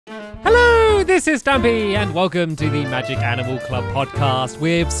This is Stampy, and welcome to the Magic Animal Club podcast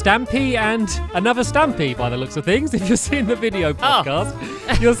with Stampy and another Stampy, by the looks of things. If you've seen the video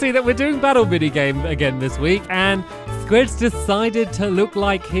podcast, you'll see that we're doing Battle Minigame again this week, and Squid's decided to look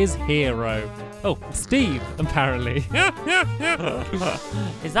like his hero. Oh, Steve, apparently.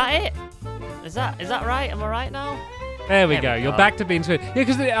 Is that it? Is that right? Am I right now? There we go. You're back to being Squid. Yeah,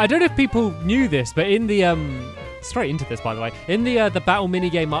 because I don't know if people knew this, but in the straight into this, by the way. In the Battle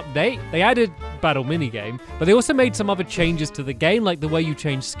Minigame update, they added Battle Minigame, but they also made some other changes to the game, like the way you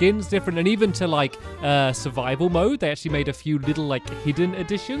change skins different, and even to like survival mode. They actually made a few little like hidden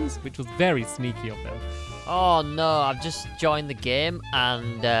additions, which was very sneaky of them. Oh no, I've just joined the game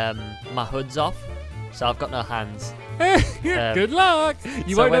and my hood's off, so I've got no hands. Good luck.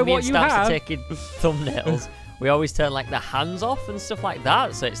 You won't know what you have. So when me and Stamps are taking thumbnails, we always turn like the hands off and stuff like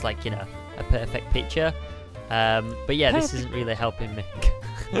that, so it's like, you know, a perfect picture. But yeah, this isn't really helping me.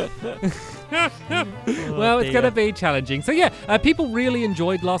 Well, it's going to be challenging. So yeah, people really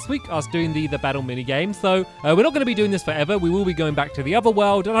enjoyed last week us doing the battle mini game. So we're not going to be doing this forever. We will be going back to the other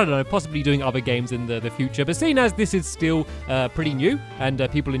world, and I don't know, possibly doing other games in the future. But seeing as this is still pretty new and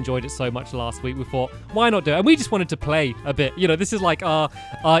people enjoyed it so much last week, we thought, why not do it? And we just wanted to play a bit. You know, this is like our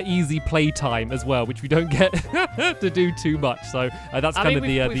easy play time as well, which we don't get to do too much. So that's kind of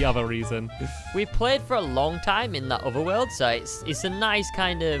the other reason. We've played for a long time in that other world, so it's a nice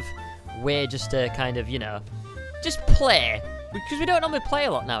kind of way just to kind of, you know, just play, because we don't normally play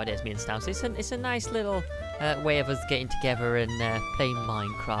a lot nowadays, me and Stamps. It's a nice little way of us getting together and playing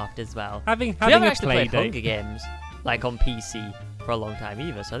Minecraft as well. Having we haven't a actually play played date. Hunger Games like on PC for a long time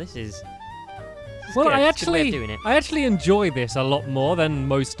either, so this is well, good. I It's a good way of doing it. actually enjoy this a lot more than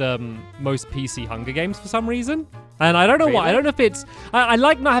most PC Hunger Games for some reason. And I don't know why. I don't know if it's... I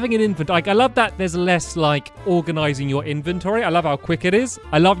like not having an inventory. Like, I love that there's less, like, organizing your inventory. I love how quick it is.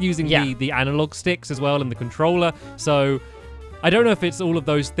 I love using the analog sticks as well and the controller. So I don't know if it's all of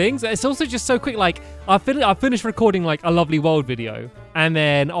those things. It's also just so quick. Like, I'll finish recording, like, a Lovely World video, and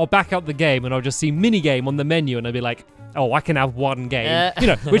then I'll back up the game, and I'll just see minigame on the menu, and I'll be like, oh, I can have one game. You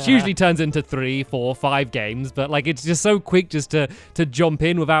know, which usually turns into 3, 4, 5 games. But, like, it's just so quick just to jump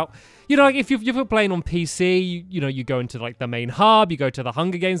in without... You know, like if you're playing on PC, you know, you go into like the main hub, you go to the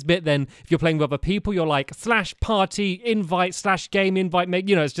Hunger Games bit. Then if you're playing with other people, you're like /party invite /game invite.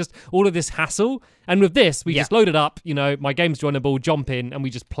 You know, it's just all of this hassle. And with this, we just load it up. You know, my game's joinable, jump in, and we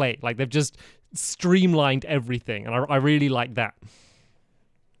just play. Like they've just streamlined everything, and I really like that.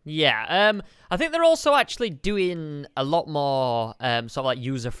 Yeah, I think they're also actually doing a lot more sort of like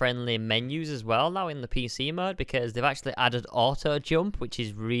user-friendly menus as well now in the PC mode, because they've actually added auto jump, which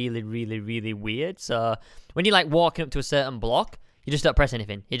is really, really, really weird. So when you're like walking up to a certain block, you just don't press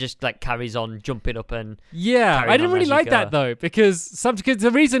anything. It just like carries on jumping up and I didn't really like that though, because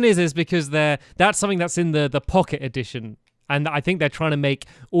the reason is because that's something that's in the Pocket Edition, and I think they're trying to make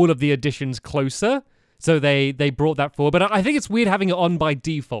all of the editions closer. So they brought that forward. But I think it's weird having it on by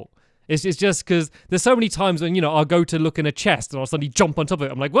default. It's just because there's so many times when, you know, I'll go to look in a chest and I'll suddenly jump on top of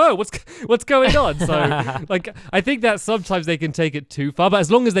it. I'm like, whoa, what's going on? So, like, I think that sometimes they can take it too far. But as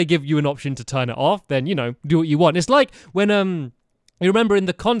long as they give you an option to turn it off, then, you know, do what you want. It's like when you remember in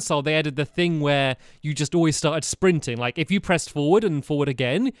the console, they added the thing where you just always started sprinting. Like, if you pressed forward and forward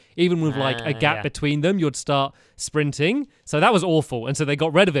again, even with, like, a gap between them, you'd start sprinting. So that was awful. And so they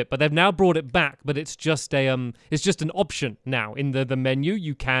got rid of it. But they've now brought it back. But it's just an option now. In the menu,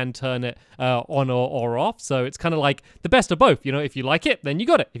 you can turn it on or off. So it's kind of like the best of both. You know, if you like it, then you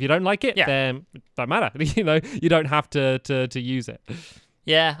got it. If you don't like it, then it don't matter. You know, you don't have to use it.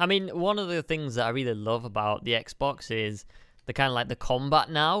 Yeah, I mean, one of the things that I really love about the Xbox is the kind of like the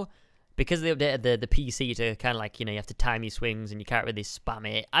combat now, because they updated the PC to kind of like, you know, you have to time your swings and you can't really spam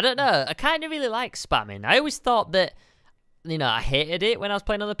it. I don't know. I kind of really like spamming. I always thought that, you know, I hated it when I was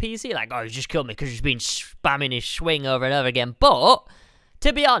playing on the PC. Like, oh, he just killed me because he's been spamming his swing over and over again. But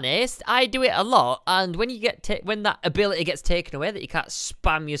to be honest, I do it a lot, and when you get when that ability gets taken away, that you can't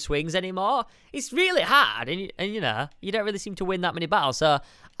spam your swings anymore, it's really hard, and you know, you don't really seem to win that many battles. So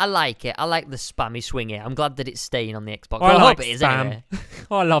I like it. I like the spammy swingy. I'm glad that it's staying on the Xbox. I hope it is anyway.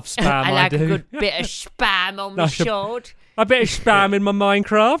 I love spam. I like a good bit of spam on my sword. A bit of spam in my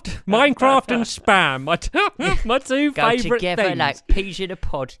Minecraft. Minecraft and spam. My two favourite Go together things. like peas in a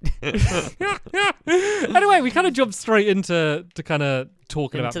pod. Anyway, we kind of jumped straight into kind of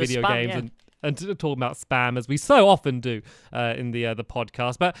talking about video spam, games and talking about spam, as we so often do in the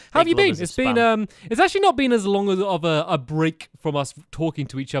podcast. But how have you been? It's been it's actually not been as long of a break from us talking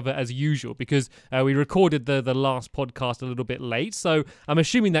to each other as usual, because we recorded the last podcast a little bit late. So I'm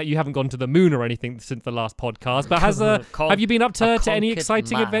assuming that you haven't gone to the moon or anything since the last podcast. But have you been up to any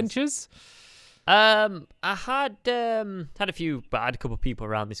exciting adventures? I had a few, but I had a couple of people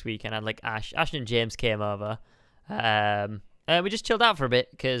around this weekend. I had like Ash and James came over. And we just chilled out for a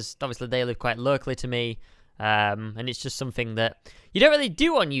bit because obviously they live quite locally to me. And it's just something that you don't really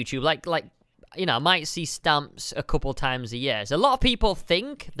do on YouTube. Like I might see Stamps a couple times a year. So a lot of people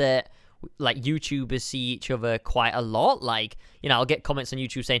think that like YouTubers see each other quite a lot. Like, I'll get comments on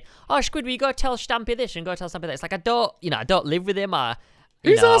YouTube saying, "Oh, Squid, you go tell Stampy this and go tell Stampy that." It's like I don't live with him.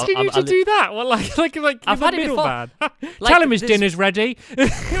 Who's asking you to do that? Well, like I've had it before. Tell him his dinner's ready.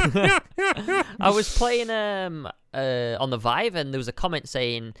 I was playing on the Vive, and there was a comment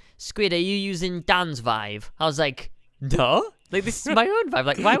saying, "Squid, are you using Dan's Vive?" I was like, "No, like this is my own Vive.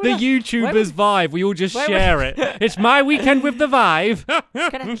 Like, why would the YouTubers Vive? We all just share it. It's my weekend with the Vive. Can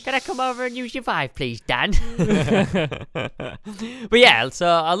I come over and use your Vive, please, Dan?" But yeah, so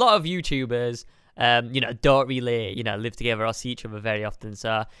a lot of YouTubers. Don't really, live together or see each other very often. So,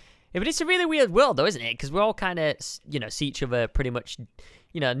 yeah, but it's a really weird world, though, isn't it? Because we're all kind of, see each other pretty much,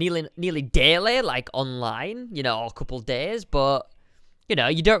 nearly daily, like online, or a couple days. But, you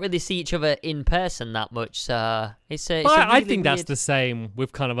don't really see each other in person that much. So, it's a really I think that's the same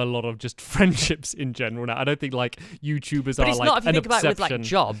with kind of a lot of just friendships in general now. I don't think, like, YouTubers but are, it's like, not if you an think obsession. about it with, like,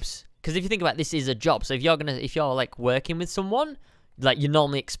 jobs. Because if you think about this is a job. So, if you're, like, working with someone, like, you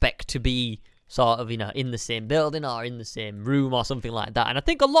normally expect to be sort of, in the same building or in the same room or something like that. And I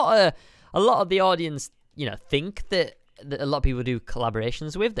think a lot of the audience, think that a lot of people do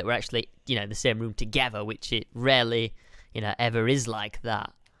collaborations with that we're actually, in the same room together, which it rarely, ever is like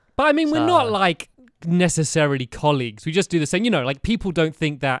that. But I mean, we're not like necessarily colleagues. We just do the same. Like people don't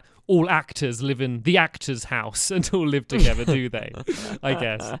think that all actors live in the actor's house and all live together, do they? I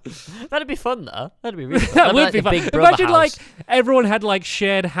guess. That'd be fun, though. That'd be really fun. That would be fun. Imagine house. like everyone had like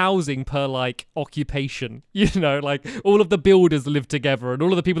shared housing per like occupation. Like all of the builders live together and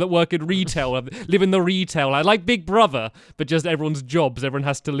all of the people that work in retail live in the retail. Like Big Brother, but just everyone's jobs. Everyone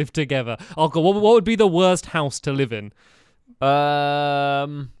has to live together. Oh God, what would be the worst house to live in?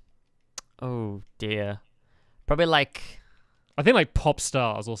 Oh dear. Probably like. I think like pop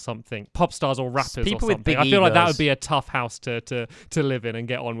stars or something. Pop stars or rappers people or with big something. I feel like that egos. would be a tough house to live in and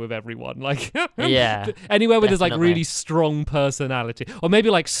get on with everyone. Like yeah, anywhere where there's like definitely. really strong personality. Or maybe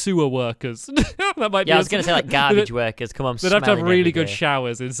like sewer workers. That might be I was gonna say like garbage workers. Come on, they'd have to have smelling really every good day.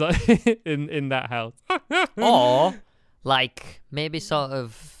 showers inside in that house. Or like maybe sort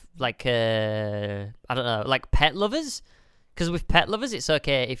of like I don't know, like pet lovers. Because with pet lovers, it's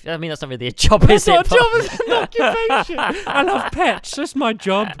okay. That's not really a job, That's is it? not a job, it's an occupation. I love pets. That's my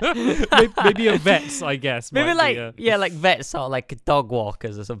job. Maybe a vet, I guess. Maybe might like be, like vets or like dog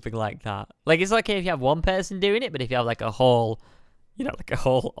walkers or something like that. Like it's okay if you have one person doing it, but if you have like a whole, like a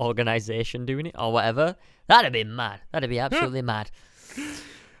whole organization doing it or whatever, that'd be mad. That'd be absolutely mad.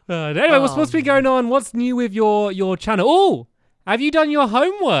 Anyway, what's been going on? What's new with your channel? Oh, have you done your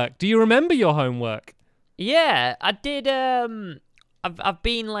homework? Do you remember your homework? Yeah, I did. I've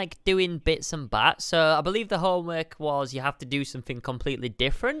been like doing bits and bats. So I believe the homework was you have to do something completely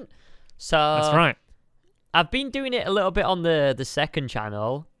different. So That's right. I've been doing it a little bit on the second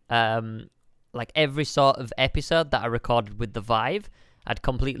channel. Like every sort of episode that I recorded with the Vive, I'd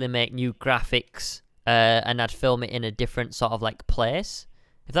completely make new graphics, and I'd film it in a different sort of like place.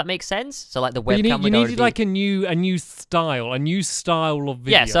 If that makes sense. So like the webcam. You needed like a new style of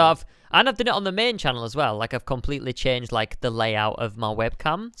video. Yeah. So I've done it on the main channel as well. Like I've completely changed like the layout of my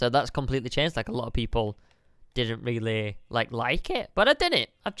webcam. So that's completely changed. Like a lot of people didn't really like it, but I did it.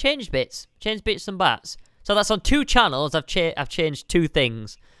 I've changed bits and bats. So that's on two channels. I've changed two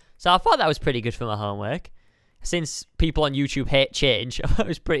things. So I thought that was pretty good for my homework. Since people on YouTube hate change, I thought it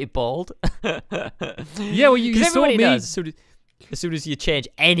was pretty bold. Yeah, well, you saw me. Does. As soon as you change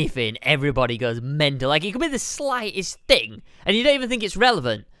anything, everybody goes mental. Like it could be the slightest thing, and you don't even think it's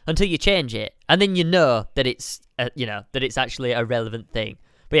relevant until you change it, and then you know that it's that it's actually a relevant thing.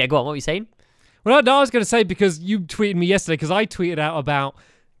 But yeah, go on. What were you saying? Well, no, I was going to say because you tweeted me yesterday because I tweeted out about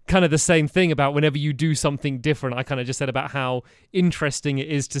kind of the same thing about whenever you do something different. I kind of just said about how interesting it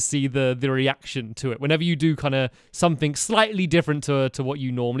is to see the reaction to it whenever you do kind of something slightly different to what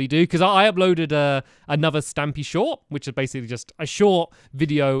you normally do. Because I uploaded another Stampy short, which is basically just a short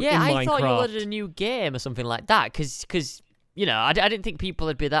video in Minecraft. Yeah, I thought you uploaded a new game or something like that. Because I didn't think people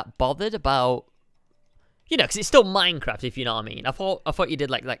would be that bothered about. Because it's still Minecraft, if you know what I mean. I thought you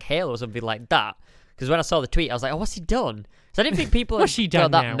did like Halo or something like that. Because when I saw the tweet, I was like, oh, what's he done? So I didn't think people would go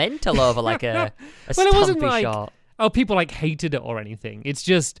that mental over like a well, it wasn't Stampy like, shot. oh, people like hated it or anything. It's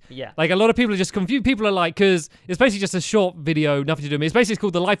just, Yeah. like a lot of people are just confused. People are like, because it's basically just a short video, nothing to do with me. It's basically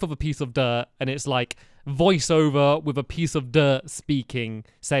called The Life of a Piece of Dirt, and it's like voiceover with a piece of dirt speaking,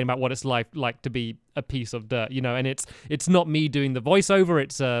 saying about what it's like to be a piece of dirt, you know, and it's not me doing the voiceover,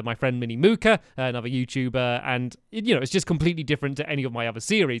 it's my friend Mini Mooka, another YouTuber, and you know, it's just completely different to any of my other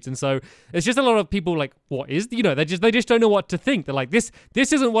series. And so it's just a lot of people like, what is, you know, they just don't know what to think. They're like, this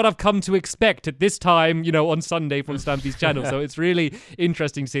isn't what I've come to expect at this time, you know, on Sunday from Stampy's channel. So it's really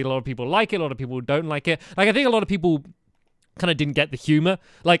interesting to see a lot of people like it, a lot of people don't like it. Like, I think a lot of people kind of didn't get the humor.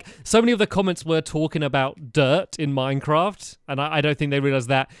 Like, so many of the comments were talking about dirt in Minecraft, and I don't think they realized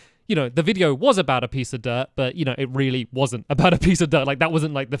that, you know, the video was about a piece of dirt, but, you know, it really wasn't about a piece of dirt. Like, that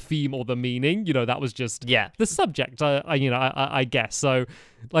wasn't like the theme or the meaning, you know, that was just the subject, I guess. So,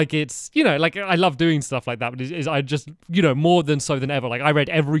 like, it's, you know, like, I love doing stuff like that, but I just, you know, more than so than ever, like, I read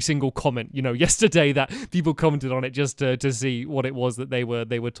every single comment, you know, yesterday that people commented on it just to see what it was that they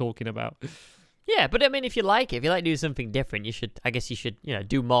were talking about. Yeah, but I mean, if you like doing something different, you should you know,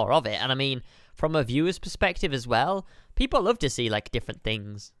 do more of it. And I mean, from a viewer's perspective as well, people love to see like different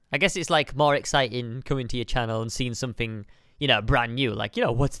things. I guess it's like more exciting coming to your channel and seeing something, you know, brand new. Like, you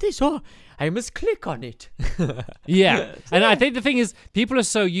know, what's this? Oh, I must click on it. Yeah. And I think the thing is, people are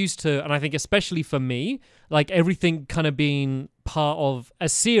so used to, and I think especially for me, like everything kind of being part of a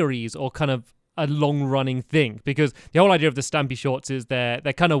series or kind of a long-running thing, because the whole idea of the Stampy shorts is they're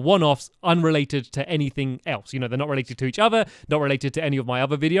kind of one-offs, unrelated to anything else. You know, they're not related to each other, not related to any of my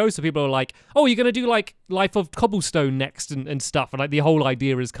other videos. So people are like, oh, you're gonna do like Life of Cobblestone next and stuff. And like the whole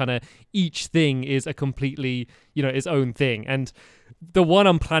idea is kind of each thing is a completely, you know, its own thing. And the one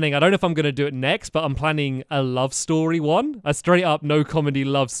I'm planning, I don't know if I'm going to do it next, but I'm planning a love story one, a straight up no comedy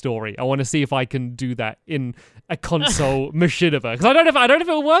love story. I want to see if I can do that in a console machinima, because I don't know if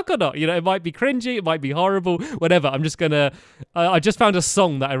it'll work or not. You know, it might be cringy, it might be horrible, whatever. I'm just gonna. I just found a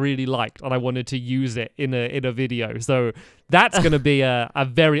song that I really liked, and I wanted to use it in a video. So that's gonna be a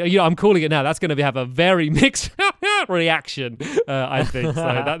very, you know, I'm calling it now. That's gonna have a very mixed reaction. I think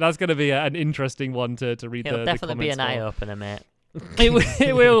so. That's gonna be an interesting one to read. It'll the definitely be an comments eye opener, mate.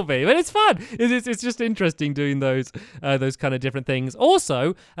 It will be, but it's fun. It's just interesting doing those kind of different things.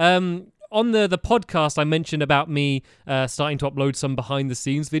 Also, on the podcast, I mentioned about me starting to upload some behind the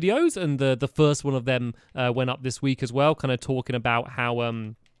scenes videos, and the first one of them went up this week as well, kind of talking about how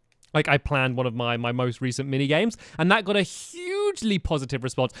like I planned one of my most recent mini games, and that got a hugely positive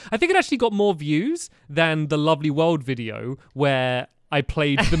response. I think it actually got more views than the Lovely World video where I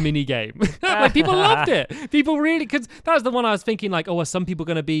played the mini game. Like, people loved it. People really, because that was the one I was thinking, like, oh, are some people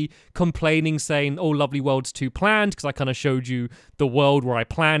going to be complaining, saying, oh, Lovely World's too planned, because I kind of showed you the world where I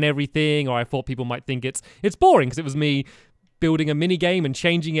plan everything, or I thought people might think it's boring because it was me building a mini game and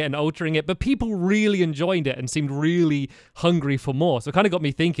changing it and altering it. But people really enjoyed it and seemed really hungry for more. So it kind of got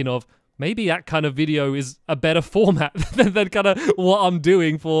me thinking of, maybe that kind of video is a better format than kind of what I'm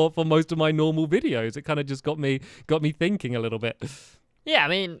doing for most of my normal videos. It kind of just got me thinking a little bit. Yeah, I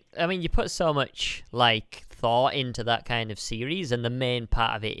mean, you put so much like thought into that kind of series, and the main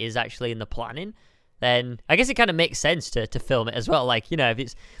part of it is actually in the planning. Then I guess it kind of makes sense to film it as well. Like, you know,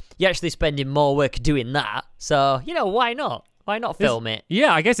 if you're actually spending more work doing that, so you know, why not? Why not film it?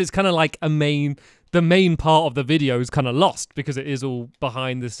 Yeah, I guess it's kind of like the main part of the video is kind of lost because it is all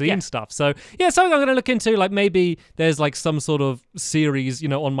behind the scenes stuff. So yeah, something I'm going to look into, like maybe there's like some sort of series, you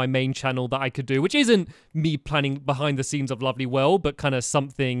know, on my main channel that I could do, which isn't me planning behind the scenes of Lovely World, but kind of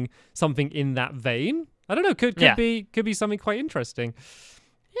something in that vein. I don't know, could be something quite interesting.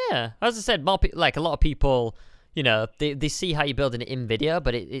 Yeah, as I said, like a lot of people, you know, they see how you're building it in video,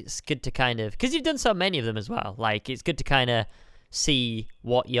 but it's good to kind of, because you've done so many of them as well, like it's good to kind of see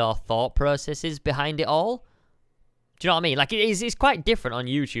what your thought process is behind it all. Do you know what I mean? Like, it's quite different on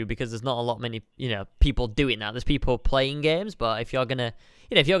YouTube because there's not a lot many, you know, people doing that. There's people playing games, but if you're gonna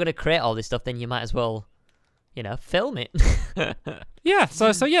create all this stuff, then you might as well, you know, film it. Yeah,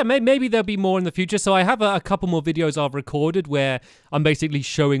 so yeah, maybe there'll be more in the future. So I have a couple more videos I've recorded where I'm basically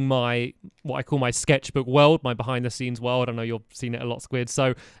showing what I call my sketchbook world, my behind the scenes world. I know you've seen it a lot, Squid.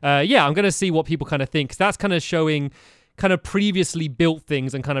 So yeah, I'm gonna see what people kind of think. 'Cause that's kind of showing kind of previously built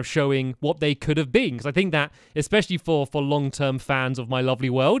things and kind of showing what they could have been. Because I think that, especially for long-term fans of my Lovely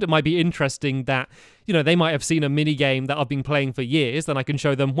World, it might be interesting that, you know, they might have seen a mini game that I've been playing for years, then I can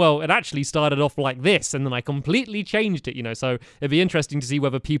show them, well, it actually started off like this, and then I completely changed it, you know. So it'd be interesting to see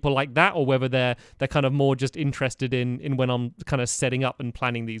whether people like that or whether they're kind of more just interested in when I'm kind of setting up and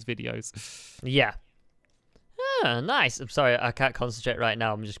planning these videos. Yeah. Ah, nice. I'm sorry, I can't concentrate right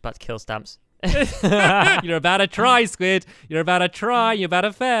now. I'm just about to kill stamps. You're about to try, Squid. You're about to try. You're about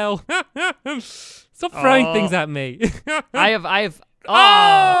to fail. Stop throwing things at me. I have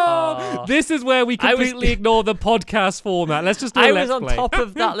Oh! This is where we completely ignore the podcast format. Let's just do a Let's Play. I was on top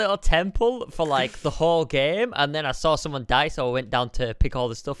of that little temple for like the whole game, and then I saw someone die, so I went down to pick all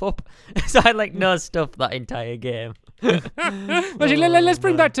the stuff up. So I had like no stuff that entire game. Actually, let's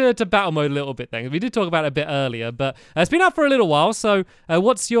bring back to battle mode a little bit then. We did talk about it a bit earlier, but it's been out for a little while. So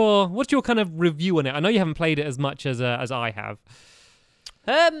what's your kind of review on it? I know you haven't played it as much as I have.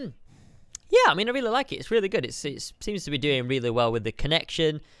 Yeah, I mean, I really like it. It's really good. It seems to be doing really well with the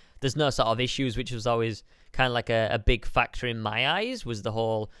connection. There's no sort of issues, which was always kind of like a big factor in my eyes, was the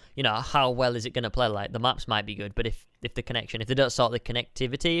whole, how well is it going to play? Like, the maps might be good, but if the connection, if they don't sort the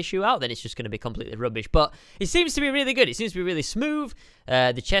connectivity issue out, then it's just going to be completely rubbish. But it seems to be really good. It seems to be really smooth.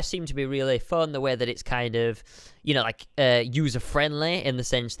 The chests seem to be really fun, the way that it's kind of, user-friendly in the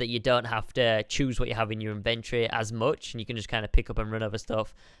sense that you don't have to choose what you have in your inventory as much, and you can just kind of pick up and run over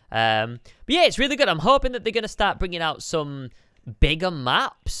stuff. But yeah, it's really good. I'm hoping that they're going to start bringing out some bigger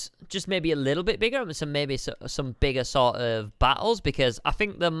maps, just maybe a little bit bigger, and some bigger sort of battles, because I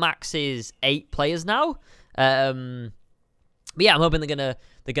think the max is 8 players now. But yeah, I'm hoping they're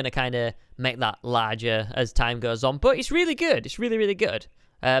gonna kind of make that larger as time goes on. But it's really good. It's really, really good.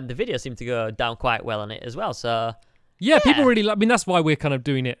 The video seemed to go down quite well on it as well. So yeah, people really love. I mean, that's why we're kind of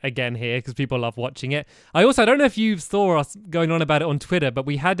doing it again here, because people love watching it. I don't know if you saw us going on about it on Twitter, but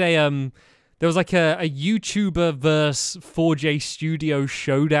we had there was like a YouTuber versus 4J Studio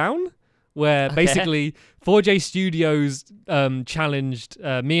showdown, where basically 4J Studios challenged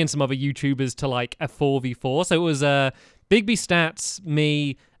me and some other YouTubers to like a 4v4. So it was Big B Stats,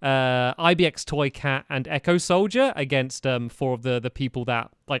 me, IBX Toy Cat, and Echo Soldier against 4 of the people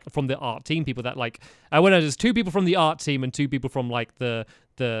that like from the art team, people that like there's 2 people from the art team and 2 people from like the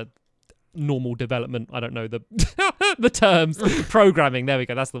normal development. I don't know the the terms. Programming, there we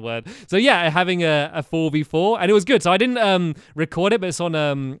go, that's the word. So yeah, having a 4v4, and it was good. So I didn't record it, but it's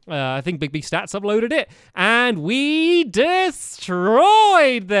on I think Big Stats uploaded it, and we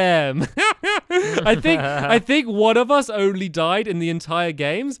destroyed them. I think one of us only died in the entire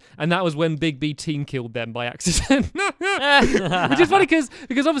games, and that was when Big B team killed them by accident. Which is funny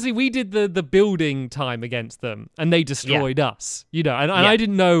because obviously we did the building time against them, and they destroyed us, and I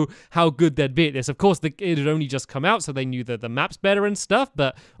didn't know how good they'd be at this. Of course, it had only just come out, so they knew the maps better and stuff,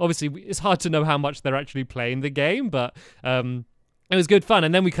 but obviously it's hard to know how much they're actually playing the game. But it was good fun,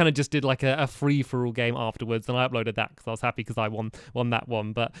 and then we kind of just did like a free-for-all game afterwards, and I uploaded that because I was happy because I won that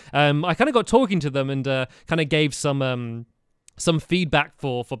one. But I kind of got talking to them and kind of gave some feedback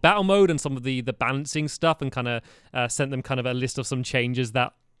for battle mode and some of the balancing stuff, and kind of sent them kind of a list of some changes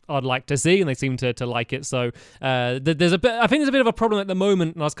that I'd like to see, and they seem to like it. So there's a bit. I think there's a bit of a problem at the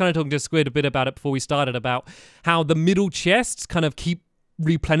moment, and I was kind of talking to Squid a bit about it before we started, about how the middle chests kind of keep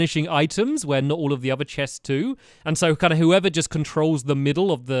replenishing items where not all of the other chests do, and so kind of whoever just controls the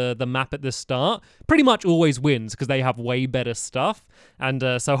middle of the map at the start pretty much always wins, because they have way better stuff. And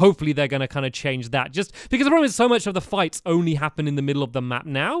so hopefully they're going to kind of change that, just because the problem is so much of the fights only happen in the middle of the map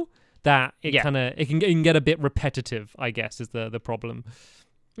now that it can get a bit repetitive, I guess, is the problem.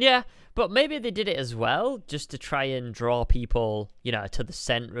 Yeah, but maybe they did it as well just to try and draw people, to the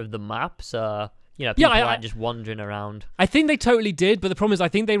center of the map. So, people aren't just wandering around. I think they totally did, but the problem is I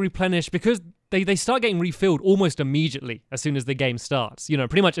think they replenish because they start getting refilled almost immediately as soon as the game starts.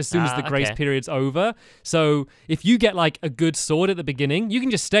 Pretty much as soon as the grace period's over. So if you get like a good sword at the beginning, you can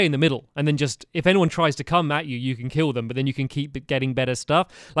just stay in the middle, and then just if anyone tries to come at you, you can kill them, but then you can keep getting better stuff.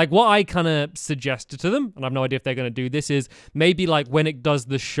 Like what I kind of suggested to them, and I have no idea if they're going to do this, is maybe like when it does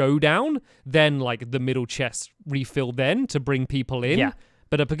the showdown, then like the middle chest refill then to bring people in. Yeah.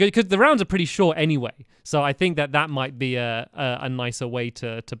 But because the rounds are pretty short anyway, so I think that might be a nicer way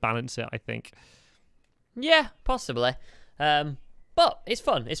to balance it, I think. Yeah, possibly. But it's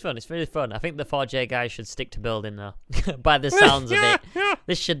fun. It's fun. It's really fun. I think the 4J guys should stick to building now. By the sounds of it,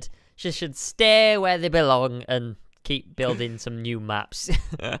 they should stay where they belong and keep building some new maps.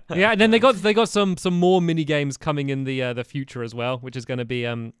 Yeah, and then they got some more mini games coming in the future as well, which is going to be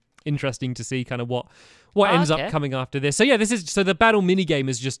interesting to see kind of what ends up coming after this. So yeah, the battle mini game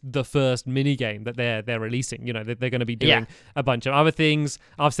is just the first mini game that they're releasing. They're going to be doing a bunch of other things.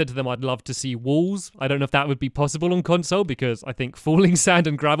 I've said to them I'd love to see walls. I don't know if that would be possible on console, because I think falling sand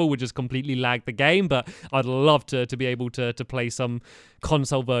and gravel would just completely lag the game, but I'd love to be able to play some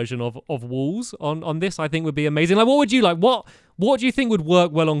console version of walls on this. I think would be amazing. Like, what would you like? What do you think would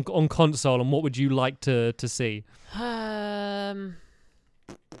work well on console, and what would you like to see?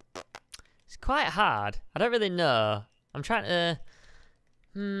 Quite hard. I don't really know. I'm trying to...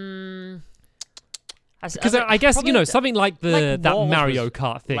 Because I guess, you know, something like that Mario was,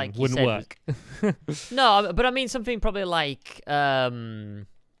 Kart thing like wouldn't work. No, but I mean something probably like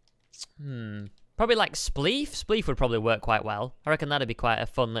probably like Spleef. Spleef would probably work quite well. I reckon that'd be quite a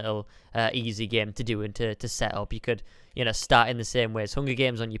fun little easy game to do and to set up. You could, you know, start in the same way as Hunger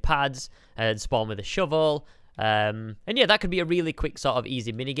Games on your pads and spawn with a shovel. And yeah, that could be a really quick sort of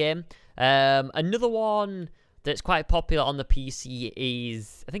easy mini game. Another one that's quite popular on the PC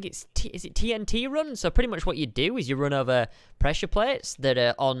is, I think it's is it TNT Run? So pretty much what you do is you run over pressure plates that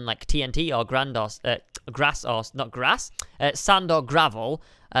are on like TNT or grass or not grass, sand or gravel.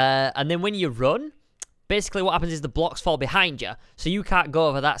 And then when you run, basically what happens is the blocks fall behind you, so you can't go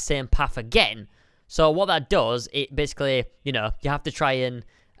over that same path again. So what that does, it basically, you know, you have to try and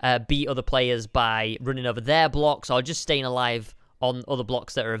beat other players by running over their blocks or just staying alive on other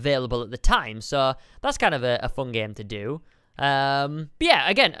blocks that are available at the time. So that's kind of a fun game to do. But yeah,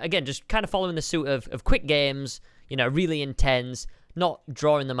 again, just kind of following the suit of quick games, you know, really intense, not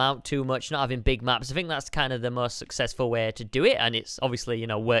drawing them out too much, not having big maps. I think that's kind of the most successful way to do it, and it's obviously, you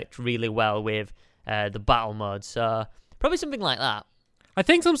know, worked really well with the battle mode. So probably something like that. I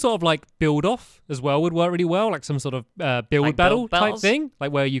think some sort of like build-off as well would work really well, like some sort of build like battle type thing,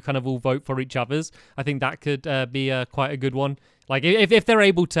 like where you kind of all vote for each other's. I think that could be quite a good one. Like if they're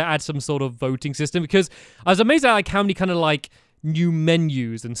able to add some sort of voting system, because I was amazed at like how many kind of like new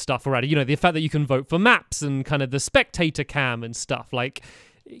menus and stuff are added. You know, the fact that you can vote for maps and kind of the spectator cam and stuff. Like,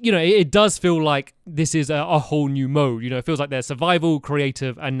 you know, it does feel like this is a whole new mode. You know, it feels like there's survival,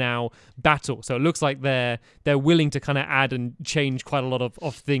 creative, and now battle. So it looks like they're willing to kind of add and change quite a lot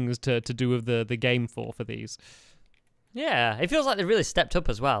of things to do with the game for these. Yeah, it feels like they really stepped up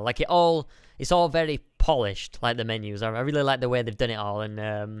as well. Like it's all very polished, like the menus. I really like the way they've done it all,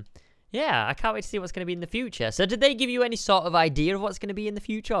 and yeah, I can't wait to see what's going to be in the future. So did they give you any sort of idea of what's going to be in the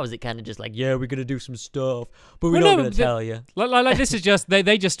future, or is it kind of just like, yeah, we're going to do some stuff, but we're not going to tell you? Like this is just,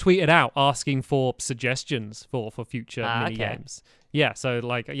 they just tweeted out asking for suggestions for future mini games. Yeah, so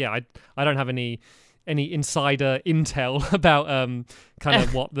like, yeah, I don't have any insider intel about kind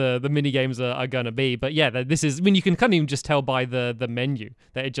of what the mini games are going to be, but yeah, this is, I mean, you can kind of even just tell by the menu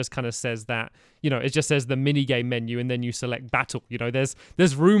that it just kind of says that, you know, it just says the mini game menu, and then you select battle. You know,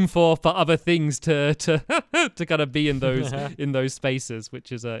 there's room for other things to to kind of be in those spaces,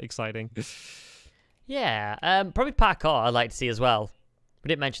 which is exciting. Yeah, probably parkour I'd like to see as well. We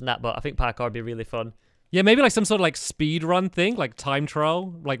didn't mention that, but I think parkour would be really fun. Yeah, maybe like some sort of like speed run thing, like time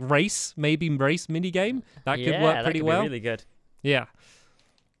trial, like race mini game. That could work pretty well. Be really good. Yeah.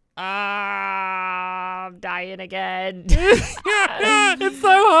 I'm dying again. It's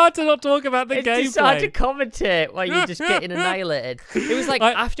so hard to not talk about the gameplay. It's hard to commentate while you're just getting annihilated. It was like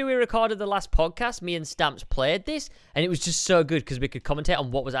after we recorded the last podcast, me and Stamps played this, and it was just so good because we could commentate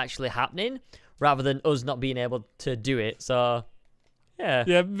on what was actually happening rather than us not being able to do it. So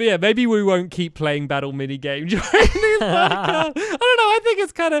yeah. Maybe we won't keep playing battle mini game during this podcast. I don't know. I think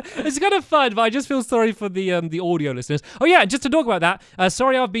it's kind of fun, but I just feel sorry for the audio listeners. Oh yeah, just to talk about that.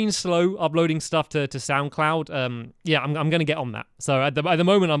 Sorry, I've been slow uploading stuff to SoundCloud. Yeah, I'm gonna get on that. So at the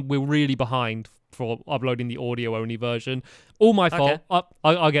moment, we're really behind for uploading the audio only version. All my fault.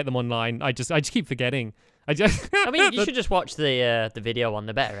 I'll get them online. I just keep forgetting. I mean, you should just watch the video one.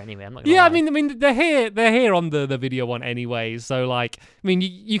 The better anyway. I'm not gonna lie. I mean, they're here on the video one anyway. So like, I mean,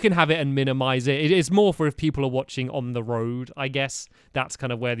 you can have it and minimize it. It's more for if people are watching on the road, I guess. That's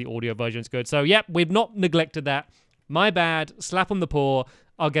kind of where the audio version's good. So yep, we've not neglected that. My bad. Slap on the paw.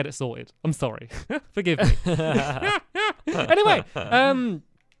 I'll get it sorted. I'm sorry. Forgive me. Anyway,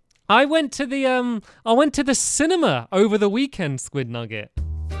 I went to the cinema over the weekend, Squid Nugget.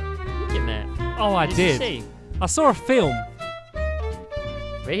 Oh, I did. I saw a film.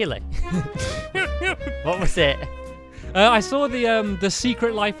 Really? What was it? I saw the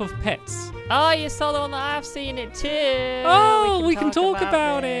Secret Life of Pets. Oh, you saw the one that I've seen it too. Oh, we can talk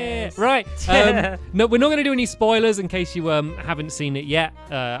about it. Right. No, we're not going to do any spoilers in case you haven't seen it yet.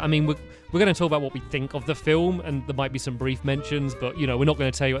 I mean, we're going to talk about what we think of the film, and there might be some brief mentions, but, you know, we're not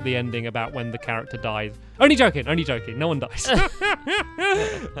going to tell you at the ending about when the character dies. Only joking. No one dies.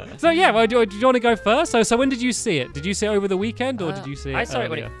 So, yeah, well, do you want to go first? So when did you see it? Did you see it over the weekend, or did you see it I saw earlier? it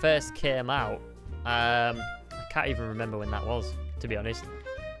when it first came out. I can't even remember when that was, to be honest.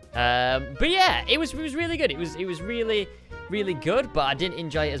 But, yeah, it was really good. It was really, really good, but I didn't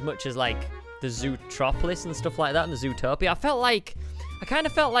enjoy it as much as, like, the Zootropolis and stuff like that, and the Zootopia. I kind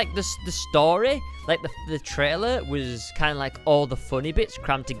of felt like the story, like the trailer, was kind of like all the funny bits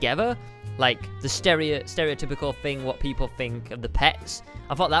crammed together, like the stereotypical thing, what people think of the pets.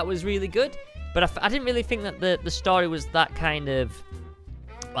 I thought that was really good, but I didn't really think that the story was that kind of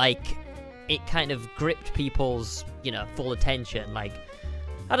like it kind of gripped people's, full attention. Like,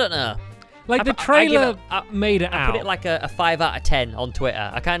 I don't know. Like, the trailer made it I out. put it like a 5 out of 10 on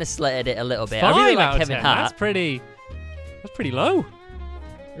Twitter. I kind of slated it a little bit. 5 I really like out of Kevin 10. Hart. That's pretty low.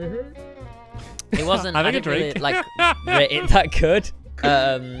 It wasn't. Having I a didn't really, drink. like, rate it that good.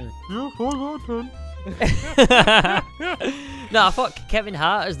 No, I thought Kevin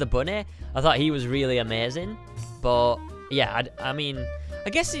Hart as the bunny, I thought he was really amazing. But yeah, I mean, I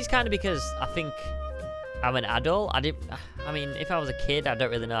guess it's kind of because I think I'm an adult. I mean, if I was a kid, I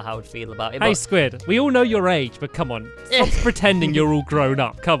don't really know how I'd feel about it. Hey, but... Squid, we all know your age, but come on. Stop pretending you're all grown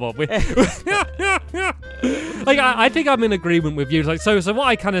up. Come on. Like, I think I'm in agreement with you. Like, so what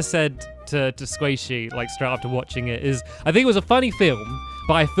I kind of said to Squishy, like, straight after watching it is, I think it was a funny film,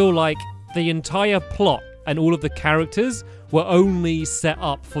 but I feel like the entire plot and all of the characters were only set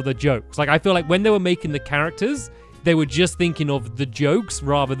up for the jokes. Like, I feel like when they were making the characters, they were just thinking of the jokes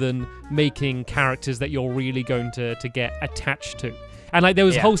rather than making characters that you're really going to get attached to. And like there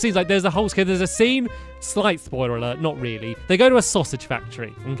was whole scenes, like there's a scene, slight spoiler alert, not really. They go to a sausage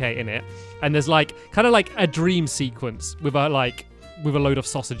factory, okay, in it, and there's like kind of like a dream sequence with a load of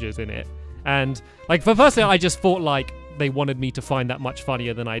sausages in it. And like for firstly, I just thought like they wanted me to find that much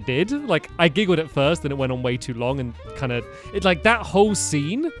funnier than I did. Like I giggled at first, and it went on way too long, and kind of it like that whole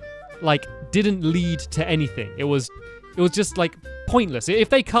scene like didn't lead to anything. It was just like pointless. If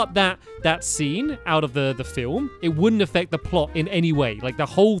they cut that scene out of the film, it wouldn't affect the plot in any way. Like the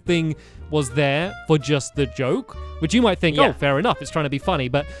whole thing was there for just the joke, which you might think, oh, fair enough, it's trying to be funny.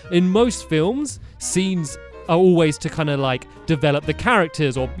 But in most films, scenes are always to kind of like develop the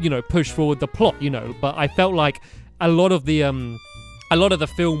characters or, push forward the plot, But I felt like a lot of the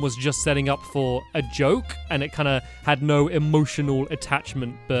film was just setting up for a joke, and it kind of had no emotional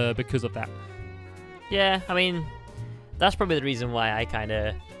attachment because of that. Yeah, I mean, that's probably the reason why I kind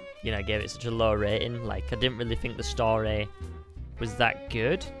of, gave it such a low rating. Like, I didn't really think the story was that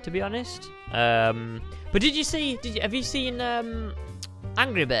good, to be honest. But have you seen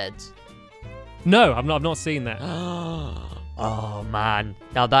Angry Birds? No, I've not seen that. Oh man,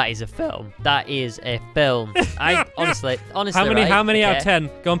 now that is a film. That is a film. I honestly. How many out of 10?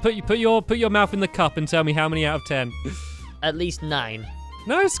 Go on, put your mouth in the cup and tell me how many out of 10. At least 9.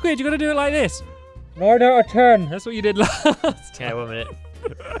 No, Squid, you got to do it like this. 9 out of 10. That's what you did last. Okay, 1 minute.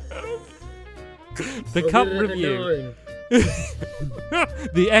 The cup review.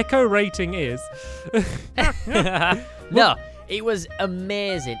 The Echo rating is. No. It was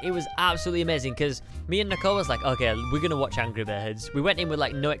amazing. It was absolutely amazing because me and Nicole was like, okay, we're going to watch Angry Birds. We went in with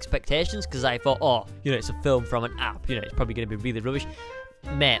like no expectations because I thought, it's a film from an app. It's probably going to be really rubbish.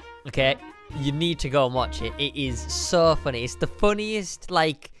 Mate, okay, you need to go and watch it. It is so funny. It's the funniest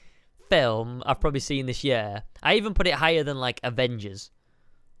like film I've probably seen this year. I even put it higher than like Avengers.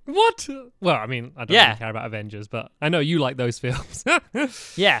 What? Well, I mean, I don't really care about Avengers, but I know you like those films.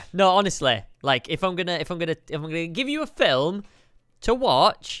 Yeah, no, honestly, like if I'm gonna give you a film to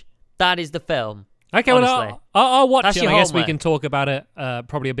watch, that is the film. Okay, honestly. Well, I'll watch it. I guess we can talk about it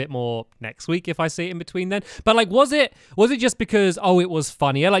probably a bit more next week if I see it in between then. But like, was it just because it was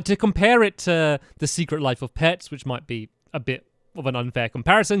funnier? Like to compare it to The Secret Life of Pets, which might be a bit of an unfair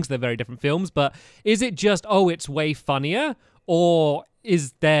comparison because they're very different films. But is it just it's way funnier, or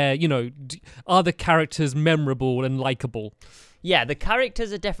is there, are the characters memorable and likable? Yeah, the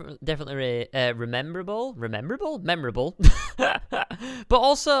characters are definitely memorable. But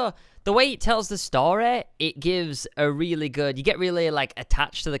also, the way it tells the story, it gives a really good... You get really, like,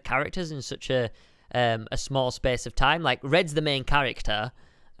 attached to the characters in such a small space of time. Like, Red's the main character,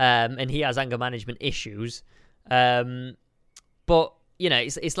 and he has anger management issues. But,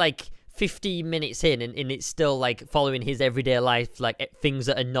 it's like 15 minutes in, and it's still like following his everyday life, like things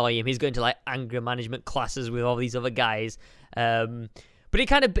that annoy him. He's going to like anger management classes with all these other guys. But it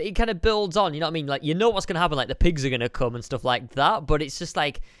kind of builds on, you know what I mean? Like, what's going to happen, like the pigs are going to come and stuff like that. But it's just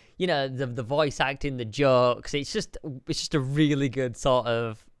like, the voice acting, the jokes. It's just a really good sort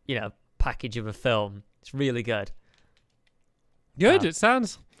of, package of a film. It's really good. Good. It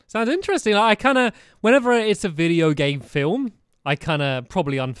sounds interesting. I kind of, whenever it's a video game film, I kind of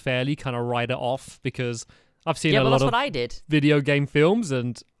probably unfairly kind of write it off because I've seen a lot of video game films,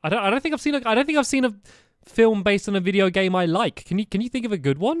 and I don't think I've seen a film based on a video game I like. Can you think of a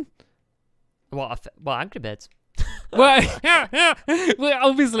good one? Well, Angry Birds. Well,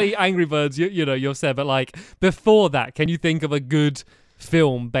 obviously Angry Birds. You've said, but like before that, can you think of a good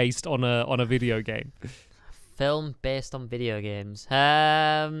film based on a video game? Film based on video games.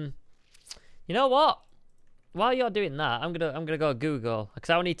 You know what? While you're doing that, I'm gonna go Google because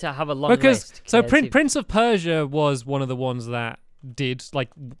I need to have a long list. So Prince of Persia was one of the ones that did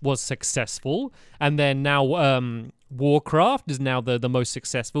was successful, and then now Warcraft is now the most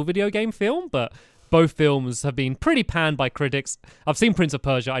successful video game film, but both films have been pretty panned by critics. I've seen Prince of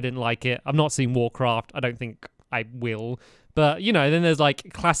Persia, I didn't like it. I've not seen Warcraft, I don't think I will. But, then there's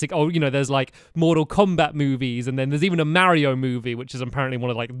classic, there's Mortal Kombat movies, and then there's even a Mario movie, which is apparently one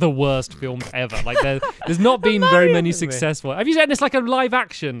of the worst films ever. There's not been very many successful. Have you seen it's a live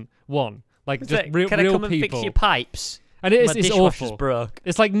action one? Just real Can I come people. and fix your pipes? And it's awful. Broke.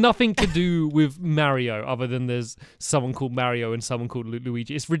 It's nothing to do with Mario other than there's someone called Mario and someone called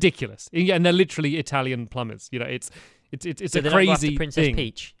Luigi. It's ridiculous. And they're literally Italian plumbers. It's so a crazy Princess thing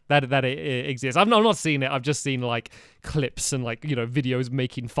Peach. that it exists. I've not seen it. I've just seen clips and videos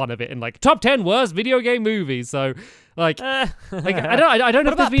making fun of it and top 10 worst video game movies. So I don't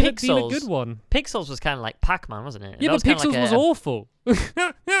know if there's been a good one. Pixels was kind of like Pac-Man, wasn't it? Yeah, but Pixels was awful.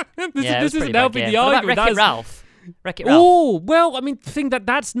 This isn't helping the argument. Wreck-It Ralph. Wreck-It Ralph. Oh, well, I mean, the thing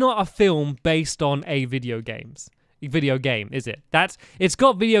that's not a film based on a video game, is it? It's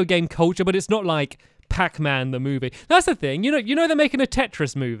got video game culture, but it's not like Pac-Man the movie. That's the thing. They're making a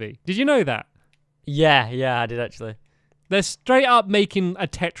Tetris movie. Did you know that? Yeah, I did actually. They're straight up making a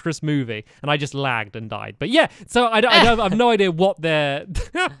Tetris movie, and I just lagged and died. But yeah, so I have no idea what they're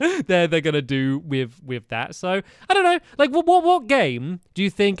gonna do with that. So I don't know. What game do you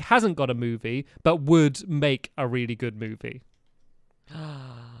think hasn't got a movie but would make a really good movie?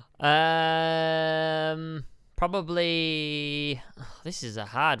 Probably. This is a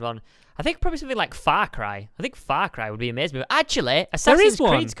hard one. I think probably something like Far Cry. I think Far Cry would be amazing. Actually, Assassin's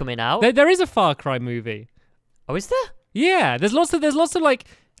Creed's coming out. There is a Far Cry movie. Oh, is there? Yeah, there's lots of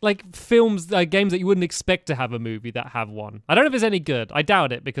films, games that you wouldn't expect to have a movie that have one. I don't know if it's any good. I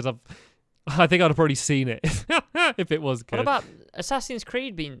doubt it because I think I'd have already seen it if it was good. What about Assassin's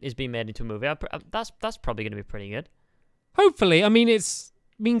Creed is being made into a movie? That's probably going to be pretty good. Hopefully. I mean,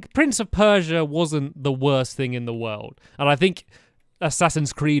 Prince of Persia wasn't the worst thing in the world, and I think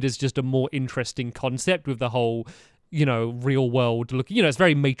Assassin's Creed is just a more interesting concept with the whole real world look. It's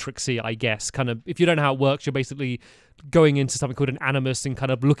very Matrixy, I guess. Kind of, if you don't know how it works, you're basically going into something called an animus and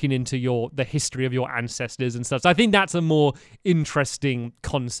kind of looking into the history of your ancestors and stuff. So I think that's a more interesting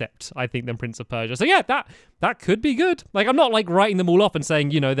concept, I think, than Prince of Persia. So yeah, that could be good. I'm not writing them all off and saying,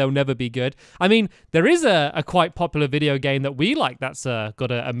 they'll never be good. I mean, there is a quite popular video game that we like that's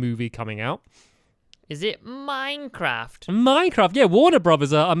got a movie coming out. Is it Minecraft? Minecraft, yeah. Warner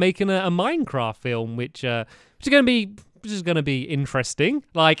Brothers are making a Minecraft film, which is going to be interesting.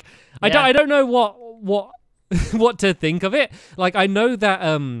 I don't know what to think of it. I know that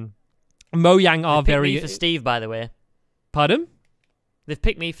Mojang are very. They've picked me for Steve, by the way. Pardon? They've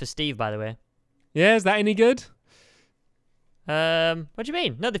picked me for Steve, by the way. Yeah, is that any good? What do you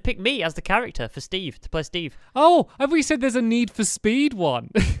mean? No, they've picked me as the character for Steve, to play Steve. Oh, have we said there's a Need for Speed one?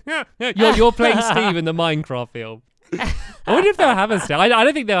 You're playing Steve in the Minecraft film. I wonder if they'll have a Steve. I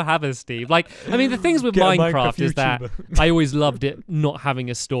don't think they'll have a Steve. The things with Minecraft is that I always loved it not having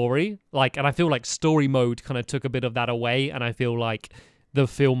a story. And I feel like story mode kind of took a bit of that away, and I feel like the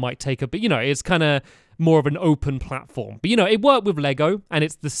film might take a bit, it's kind of more of an open platform. But, it worked with Lego, and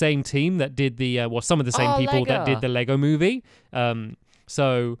it's the same team that did some of the same people that did the Lego movie.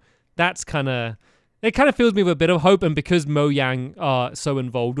 So that's it kind of fills me with a bit of hope, and because Mojang are so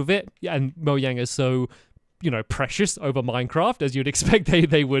involved with it, and Mojang is so precious over Minecraft, as you'd expect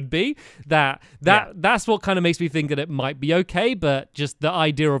they would be, that's what kind of makes me think that it might be okay. But just the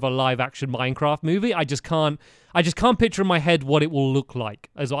idea of a live action Minecraft movie, I just can't picture in my head what it will look like.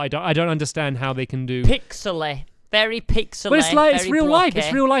 As I don't understand how they can do pixely, very pixely. But it's real life.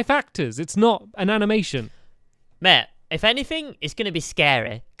 It's real life actors. It's not an animation. Mate, if anything, it's gonna be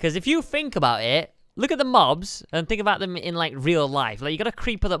scary, because if you think about it, look at the mobs and think about them in real life. You got a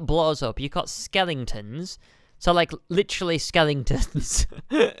creeper that blows up. You've got skeletons. So literally skeletons.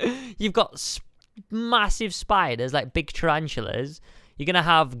 You've got massive spiders, big tarantulas. You're gonna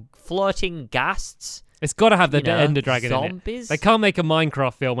have floating ghasts. It's got to have the Ender Dragon zombies. in it. They can't make a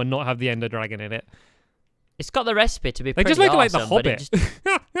Minecraft film and not have the Ender Dragon in it. It's got the recipe to be They pretty just make awesome, it like The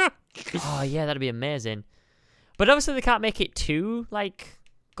Hobbit. Oh yeah, that'd be amazing. But obviously they can't make it too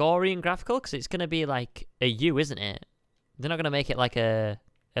gory and graphical, because it's gonna be a U, isn't it? They're not gonna make it a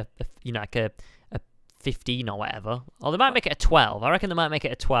 15 or whatever. Or they might make it a 12. I reckon they might make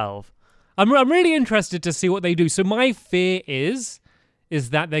it a 12. I'm really interested to see what they do. So my fear is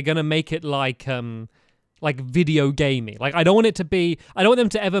that they're gonna make it video gaming. I don't want them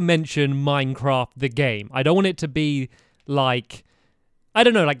to ever mention Minecraft the game. I don't want it to be I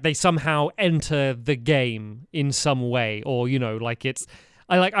don't know, they somehow enter the game in some way, or it's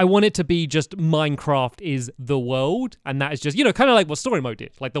I want it to be just Minecraft is the world, and that is just, kind of like what story mode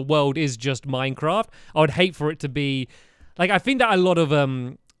did. Like the world is just Minecraft. I would hate for it to be like, I think that a lot of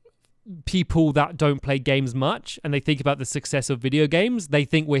people that don't play games much and they think about the success of video games, they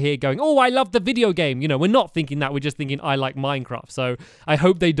think we're here going, oh, I love the video game. We're not thinking that. We're just thinking I like Minecraft. So I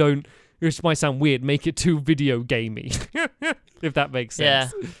hope they don't, which might sound weird, make it too video gamey. If that makes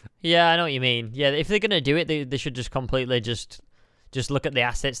sense. Yeah, I know what you mean. Yeah, if they're gonna do it, they should just completely just look at the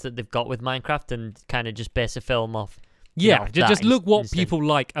assets that they've got with Minecraft and kind of just base a film off. Yeah, just look what people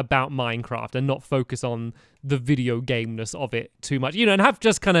like about Minecraft and not focus on the video gameness of it too much. And have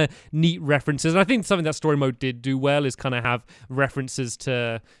just kind of neat references. And I think something that story mode did do well is kind of have references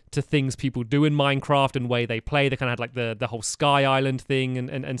to things people do in Minecraft and way they play. They kind of had like the whole Sky Island thing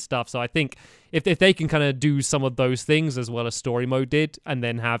and stuff. So I think if they can kind of do some of those things as well as story mode did, and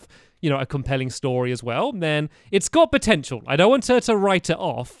then have a compelling story as well, then it's got potential. I don't want to write it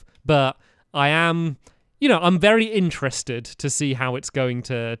off, but I am... I'm very interested to see how it's going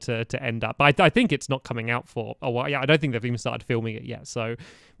to end up. I think it's not coming out for a while. Yeah, I don't think they've even started filming it yet. So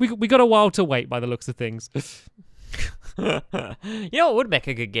we got a while to wait by the looks of things. It would make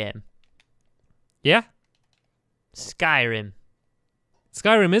a good game. Yeah? Skyrim.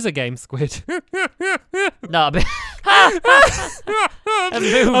 Skyrim is a game, Squid. No, but...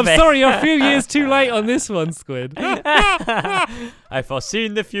 I'm sorry, you're a few years too late on this one, Squid. I've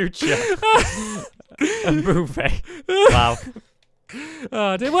foreseen the future. A movie. Wow.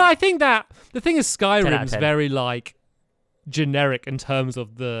 Well, I think that the thing is Skyrim's very like generic in terms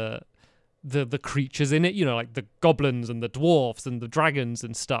of the creatures in it, like the goblins and the dwarfs and the dragons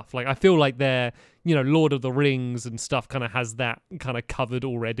and stuff. Like I feel like they're, Lord of the Rings and stuff kind of has that kind of covered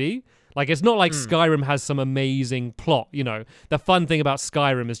already. Like it's not like Skyrim has some amazing plot, The fun thing about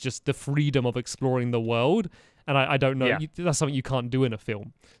Skyrim is just the freedom of exploring the world, and I don't know, that's something you can't do in a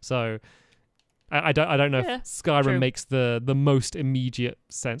film. So I don't know if Skyrim makes the most immediate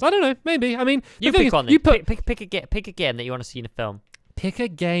sense. I don't know, maybe. I mean, you pick one. Pick a game that you want to see in a film. Pick a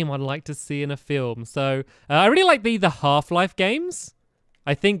game I'd like to see in a film. So I really like the Half-Life games.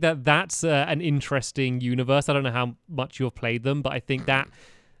 I think that's an interesting universe. I don't know how much you've played them, but I think that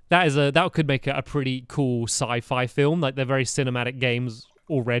could make a pretty cool sci-fi film. Like they're very cinematic games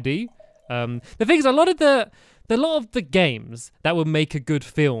already. The thing is, a lot of the games that would make a good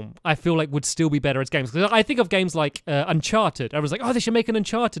film, I feel like would still be better as games. Because I think of games like Uncharted. I was like, oh, they should make an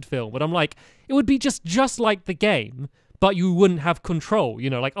Uncharted film. But I'm like, it would be just like the game, but you wouldn't have control.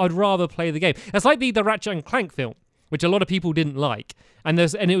 Like I'd rather play the game. It's like the Ratchet and Clank film, which a lot of people didn't like. And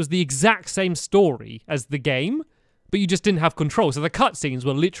it was the exact same story as the game, but you just didn't have control. So the cutscenes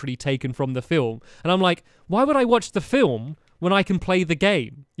were literally taken from the film. And I'm like, why would I watch the film when I can play the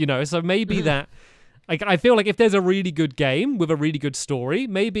game? So maybe that... I feel like if there's a really good game with a really good story,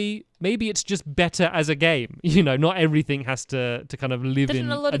 maybe it's just better as a game. Not everything has to kind of live in another medium.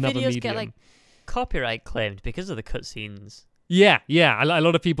 Didn't a lot of videos get copyright claimed because of the cutscenes? Yeah. A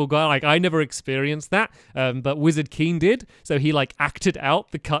lot of people go I never experienced that, but Wizard King did. So he acted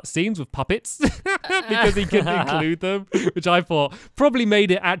out the cutscenes with puppets because he couldn't include them, which I thought probably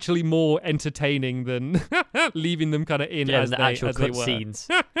made it actually more entertaining than leaving them kind of in as the they, actual as they cutscenes.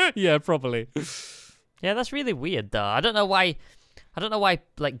 Yeah, probably. Yeah, that's really weird though. I don't know why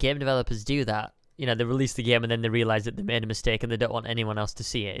game developers do that. They release the game and then they realize that they made a mistake and they don't want anyone else to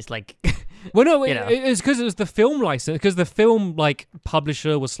see it. It's like well, no, it's because it was the film license, because the film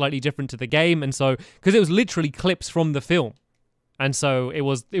publisher was slightly different to the game, and so because it was literally clips from the film. And so it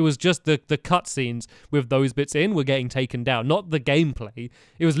was just the cutscenes with those bits in were getting taken down, not the gameplay.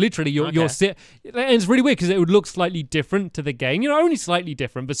 It was literally your and it's really weird because it would look slightly different to the game, only slightly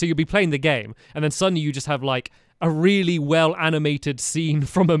different. But so you'll be playing the game, and then suddenly you just have a really well animated scene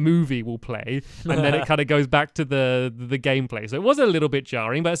from a movie will play, and then it kind of goes back to the gameplay. So it was a little bit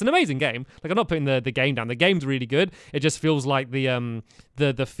jarring, but it's an amazing game. I'm not putting the game down. The game's really good. It just feels like the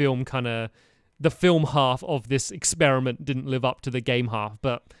film kind of. The film half of this experiment didn't live up to the game half,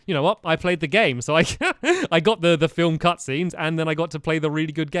 but you know what? I played the game, so I got the film cutscenes, and then I got to play the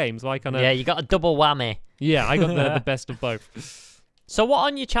really good game. So I kind of you got a double whammy. Yeah, I got the best of both. So what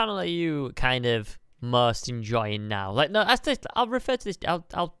on your channel are you kind of most enjoying now? I'll refer to this.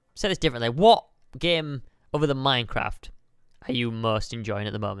 I'll say this differently. What game other than Minecraft are you most enjoying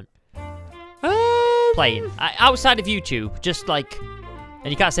at the moment? Playing outside of YouTube,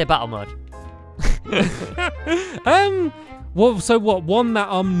 and you can't say battle mode. So what? One that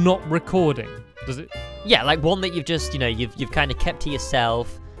I'm not recording? Does it? Yeah, one that you've just you've kind of kept to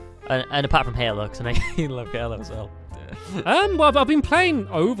yourself, and apart from Halo, because I love Halo as well. Well, I've been playing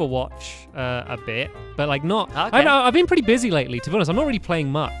Overwatch a bit, but like not. Okay. I've been pretty busy lately, to be honest. I'm not really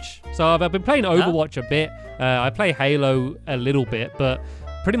playing much. So I've been playing Overwatch a bit. I play Halo a little bit, but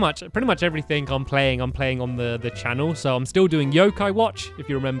pretty much everything I'm playing on the channel. So I'm still doing Yokai Watch, if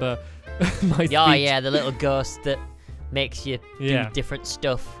you remember my speech. Oh yeah, the little ghost that makes you do different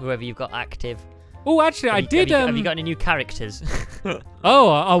stuff, whoever you've got active. Oh, actually, Have you got any new characters?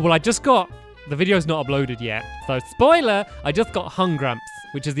 Oh, well, I just got... The video's not uploaded yet. So, spoiler, I just got Hungramps,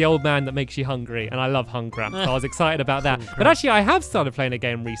 which is the old man that makes you hungry. And I love Hungramps, so I was excited about that. But actually, I have started playing a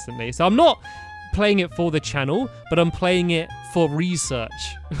game recently. So I'm not playing it for the channel, but I'm playing it for research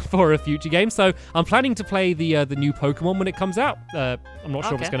for a future game. So I'm planning to play the new Pokemon when it comes out. I'm not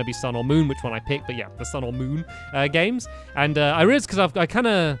sure if it's going to be Sun or Moon, which one I pick, but yeah, the Sun or Moon games. And I realized because I kind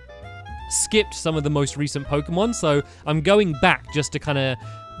of skipped some of the most recent Pokemon, so I'm going back just to kind of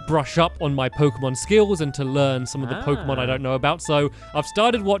brush up on my Pokemon skills and to learn some of the Pokemon I don't know about. So I've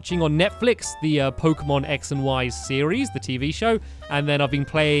started watching on Netflix the Pokemon X and Y series, the TV show, and then I've been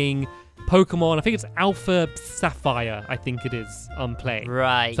playing Pokemon, I think it's Alpha Sapphire, I think it is, I'm playing.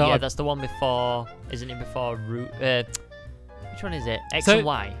 Right, so yeah, that's the one before, isn't it before which one is it? X and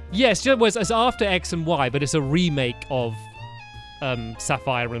Y? Yes, it's after X and Y, but it's a remake of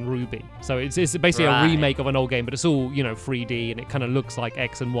Sapphire and Ruby. So it's basically a remake of an old game, but it's all, 3D, and it kind of looks like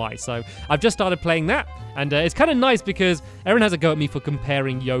X and Y. So I've just started playing that, and it's kind of nice because everyone has a go at me for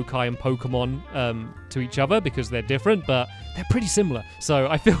comparing Yokai and Pokemon to each other because they're different, but they're pretty similar. So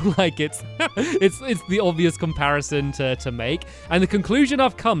I feel like it's the obvious comparison to make. And the conclusion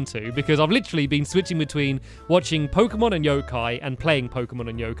I've come to, because I've literally been switching between watching Pokemon and Yokai and playing Pokemon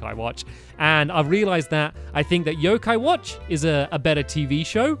and Yokai Watch, and I've realized that I think that Yokai Watch is a better TV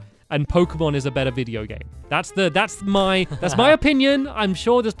show and Pokemon is a better video game. That's my opinion. I'm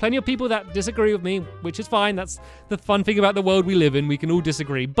sure there's plenty of people that disagree with me, which is fine. That's the fun thing about the world we live in. We can all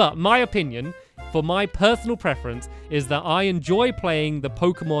disagree. But my opinion, for my personal preference, is that I enjoy playing the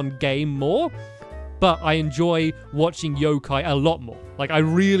Pokemon game more, but I enjoy watching Yokai a lot more. Like, I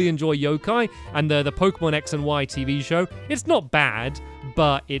really enjoy Yokai, and the Pokemon X and Y TV show, it's not bad,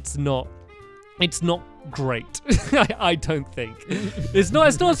 but it's not great. I don't think. It's not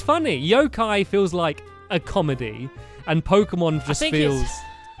as funny. Yokai feels like a comedy, and Pokemon just feels...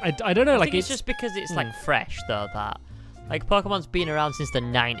 I don't know. I think it's just because it's like fresh, though, that... Like, Pokemon's been around since the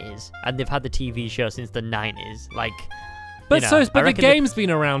 90s, and they've had the TV show since the 90s. Like... But the game's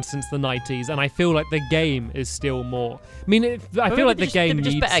been around since the 90s, and I feel like the game is still more. I mean, I feel like the game needs...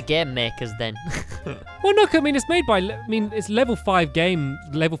 just better game makers then. Well, no, I mean, it's made by... I mean, it's Level 5 Games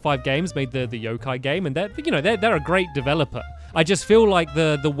made the Yokai game, and they're a great developer. I just feel like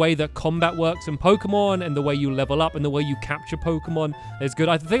the way that combat works in Pokemon and the way you level up and the way you capture Pokemon is good.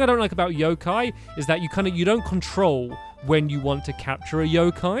 The thing I don't like about Yokai is that you don't control when you want to capture a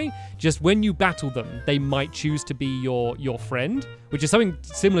Yokai. Just when you battle them, they might choose to be your friend, which is something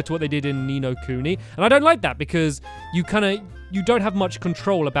similar to what they did in Ni no Kuni. And I don't like that because you don't have much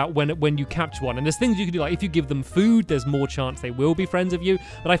control about when you capture one. And there's things you can do, like if you give them food, there's more chance they will be friends of you.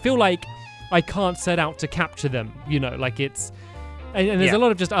 But I feel like I can't set out to capture them, like it's... And there's a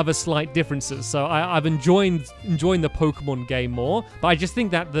lot of just other slight differences. So I've enjoying the Pokemon game more, but I just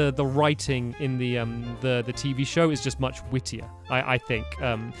think that the writing in the TV show is just much wittier. I think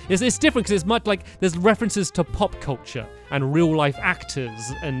it's different because it's much like there's references to pop culture and real life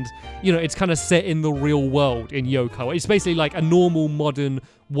actors, and it's kind of set in the real world in Yokai. It's basically like a normal modern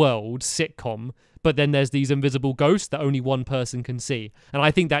world sitcom. But then there's these invisible ghosts that only one person can see. And I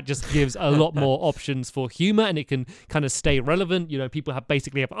think that just gives a lot more options for humor, and it can kind of stay relevant. People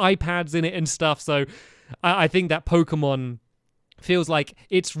basically have iPads in it and stuff. So I think that Pokemon feels like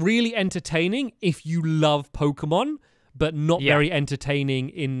it's really entertaining if you love Pokemon, but not very entertaining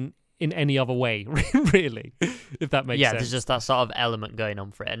in any other way, really, if that makes sense. Yeah, there's just that sort of element going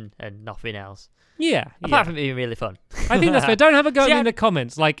on for it and nothing else. Yeah. Apart from it being really fun. I think that's fair. Don't have a go at me in the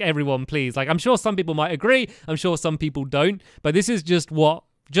comments, like everyone, please. Like, I'm sure some people might agree. I'm sure some people don't. But this is just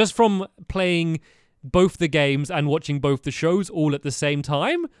from playing both the games and watching both the shows all at the same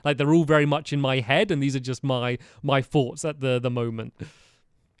time. Like, they're all very much in my head, and these are just my thoughts at the moment.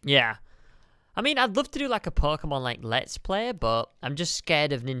 Yeah. I mean, I'd love to do like a Pokemon like Let's Play, but I'm just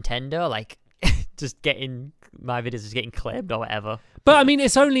scared of Nintendo, like just getting my videos just getting claimed or whatever. But I mean,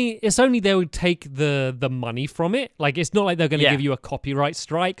 it's only they would take the money from it. Like, it's not like they're going to give you a copyright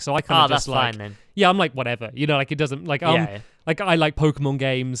strike. So I kind of just that's fine then. Yeah, I'm like, whatever. Like, it doesn't like like I like Pokemon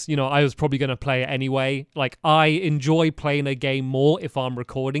games. I was probably going to play it anyway. Like, I enjoy playing a game more if I'm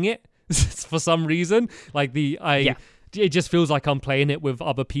recording it for some reason. Like it just feels like I'm playing it with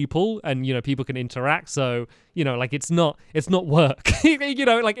other people, and people can interact. So like it's not work.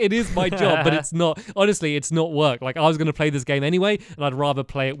 Like it is my job, but it's not. Honestly, it's not work. Like I was gonna play this game anyway, and I'd rather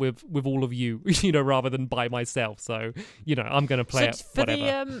play it with all of you, rather than by myself. So I'm gonna play it.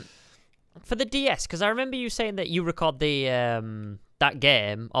 Whatever. For the DS, because I remember you saying that you record the that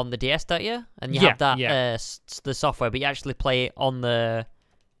game on the DS, don't you? And you have that the software, but you actually play it on the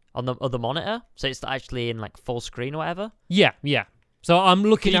other monitor, so it's actually in like full screen or whatever. Yeah. So I'm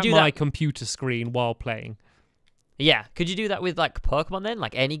looking at my computer screen while playing. Yeah, could you do that with like Pokemon then?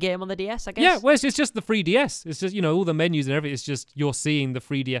 Like any game on the DS, I guess? Yeah, well, it's just the 3DS. It's just, all the menus and everything. It's just you're seeing the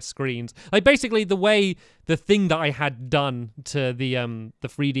 3DS screens. Like basically the thing that I had done to the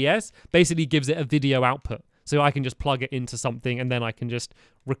 3DS basically gives it a video output. So I can just plug it into something and then I can just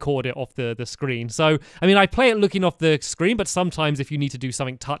record it off the screen. So, I mean, I play it looking off the screen, but sometimes if you need to do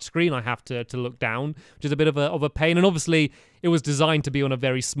something touchscreen, I have to look down, which is a bit of a pain. And obviously, it was designed to be on a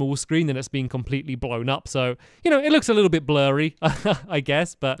very small screen and it's being completely blown up. So, it looks a little bit blurry, I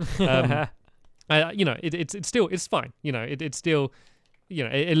guess, but, it's fine. It's still...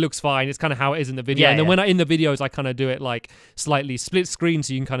 it looks fine. It's kind of how it is in the video. And then when in the videos, I kind of do it like slightly split screen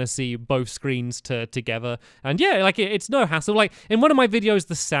so you can kind of see both screens together. And yeah, like it's no hassle. Like in one of my videos,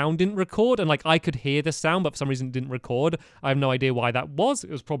 the sound didn't record and like I could hear the sound, but for some reason it didn't record. I have no idea why that was. It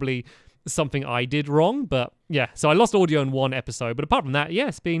was probably something I did wrong, but yeah. So I lost audio in one episode, but apart from that, yeah,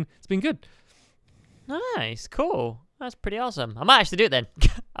 it's been good. Nice, cool. That's pretty awesome. I might actually do it then.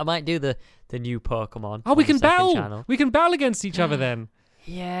 I might do the new Pokemon. Oh, we can battle. Channel. We can battle against each other then.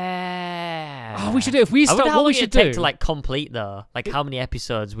 Yeah. Oh, we should do it. If we start, what we should do? To like complete though, like how many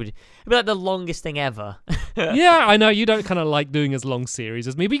episodes would? It'd be like the longest thing ever. Yeah, I know you don't kind of like doing as long series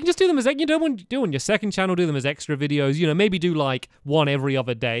as me, but you can just do them as don't want to do on your second channel. Do them as extra videos. Maybe do like one every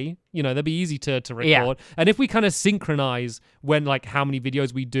other day. They'll be easy to record. Yeah. And if we kind of synchronize when like how many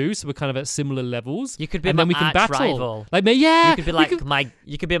videos we do, so we're kind of at similar levels. You could be my arch rival. Like me, yeah. You could be like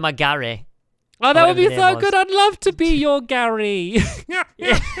You could be my Gary. Oh, that would be so good. I'd love to be your Gary.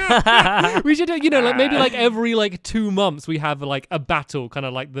 We should do, like maybe like every like 2 months we have like a battle, kind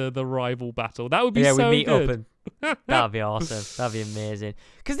of like the rival battle. That would be so good. Yeah, we meet up and that'd be awesome. That'd be amazing.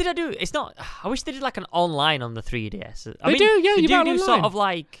 Because it's not, I wish they did like an online on the 3DS. They do, yeah. They do sort of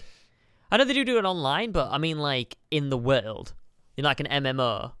like, I know they do it online, but I mean like in the world, like an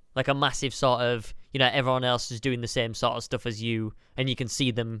MMO, like a massive sort of, everyone else is doing the same sort of stuff as you, and you can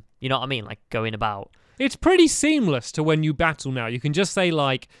see them, you know what I mean, like going about. It's pretty seamless to when you battle now. You can just say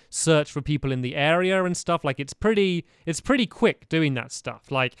like search for people in the area and stuff. Like it's pretty quick doing that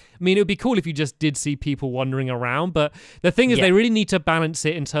stuff. Like, I mean, it would be cool if you just did see people wandering around, but the thing is they really need to balance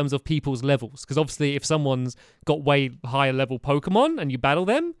it in terms of people's levels, because obviously if someone's got way higher level Pokemon and you battle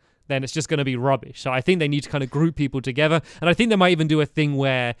them, then it's just going to be rubbish. So I think they need to kind of group people together. And I think they might even do a thing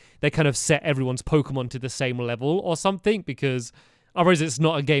where they kind of set everyone's Pokemon to the same level or something, because otherwise it's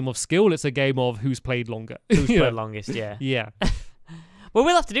not a game of skill, it's a game of who's played longer. Who's played longest, yeah. Yeah. Well,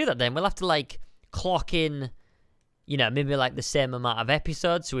 we'll have to do that then. We'll have to like clock in, maybe like the same amount of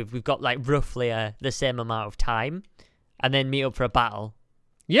episodes. So we've got like roughly the same amount of time, and then meet up for a battle.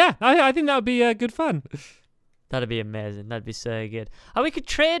 Yeah, I think that would be good fun. That'd be amazing. That'd be so good. And we could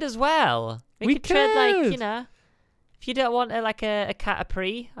trade as well. We could trade, like, if you don't want like a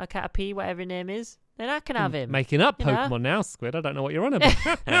Caterpie, or Caterpie, whatever his name is, then I can have him. Making up Pokemon now, Squid. I don't know what you're on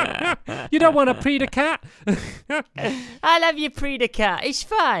about. You don't want a Predacat? I love you, Predacat. It's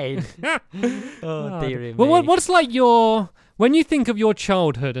fine. Oh, dear me. Well, what's like your... When you think of your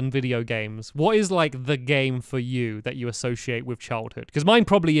childhood and video games, what is like the game for you that you associate with childhood? Because mine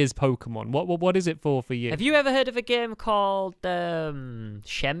probably is Pokemon. What is it for you? Have you ever heard of a game called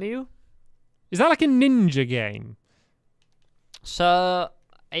Shenmue? Is that like a ninja game? So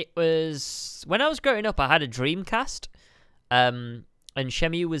it was when I was growing up. I had a Dreamcast, and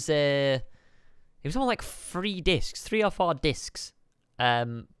Shenmue was it was on like 3 or 4 discs.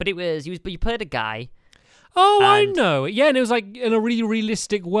 But you played a guy. Oh, I know. Yeah, and it was like in a really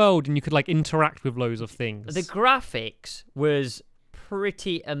realistic world, and you could like interact with loads of things. The graphics was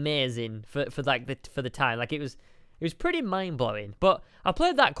pretty amazing for the time. Like it was pretty mind blowing. But I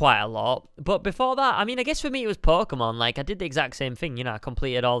played that quite a lot. But before that, I mean, I guess for me it was Pokemon. Like I did the exact same thing. I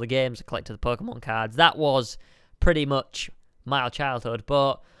completed all the games. I collected the Pokemon cards. That was pretty much my childhood.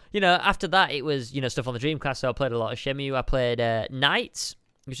 But after that, it was stuff on the Dreamcast. So I played a lot of Shenmue. I played Knights,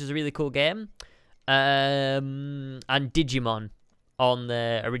 which is a really cool game. And Digimon on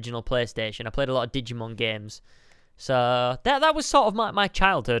the original PlayStation. I played a lot of Digimon games. So that was sort of my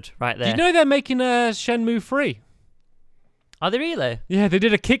childhood right there. Do you know they're making a Shenmue 3? Are they really? Yeah, they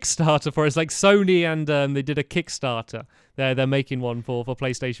did a Kickstarter for it. It's like Sony and they did a Kickstarter. They're making one for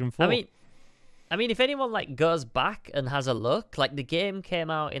PlayStation 4. I mean, if anyone like goes back and has a look, like the game came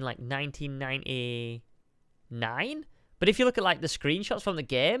out in like 1999. But if you look at like the screenshots from the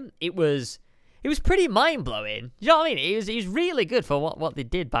game, it was pretty mind blowing. You know what I mean? It was really good for what they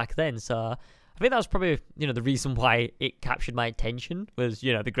did back then. So I think that was probably the reason why it captured my attention was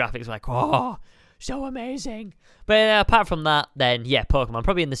the graphics were like, oh, so amazing. But apart from that, then yeah, Pokemon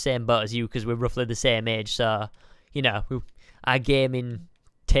probably in the same boat as you because we're roughly the same age. So our gaming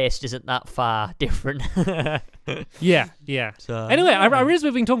taste isn't that far different. yeah. So, anyway, I realize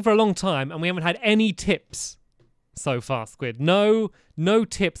we've been talking for a long time and we haven't had any tips so far, Squid. No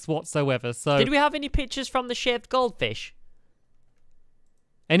tips whatsoever. So did we have any pictures from the shaved goldfish?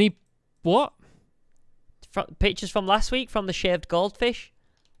 Any what? Pictures from last week from the shaved goldfish?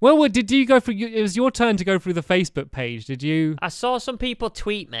 Well, did you go through? It was your turn to go through the Facebook page. Did you? I saw some people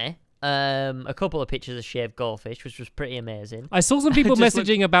tweet me a couple of pictures of shaved goldfish, which was pretty amazing. I saw some people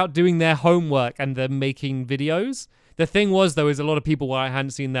messaging about doing their homework and them making videos. The thing was, though, is a lot of people where I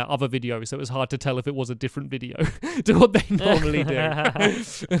hadn't seen their other videos, so it was hard to tell if it was a different video to what they normally do.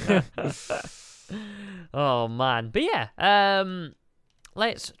 Oh man, but yeah,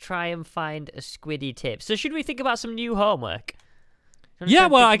 let's try and find a Squiddy tip. So should we think about some new homework? Yeah,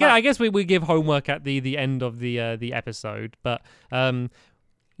 well, I guess we give homework at the end of the episode, but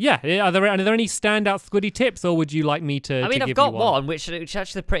yeah, are there any standout Squiddy tips, or would you like me to? I mean, I've got one which is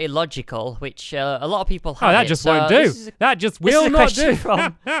actually pretty logical, which a lot of people have. Oh, that just won't do. That just will not do.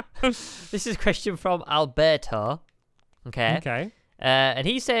 This is a question from Alberto. Okay. Okay. And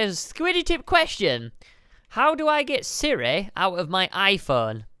he says, Squiddy tip question: how do I get Siri out of my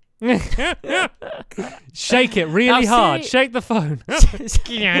iPhone? Shake it really hard. Shake the phone.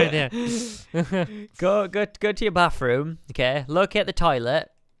 Go to your bathroom, okay? Locate the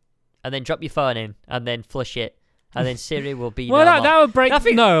toilet, and then drop your phone in, and then flush it, and then Siri will be. Well, that would break.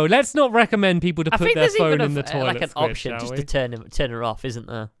 No, let's not recommend people to put their phone in the toilet. Like an option just to turn her off, isn't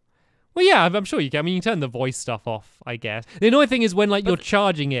there? Well, yeah, I'm sure you can. I mean, you can turn the voice stuff off, I guess. The annoying thing is when you're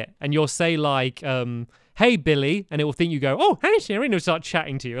charging it, and you'll say like, "Hey Billy," and it will think you go, "Oh, hey Siri," and it'll start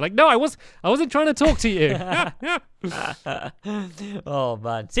chatting to you. Like, no, I wasn't trying to talk to you. Oh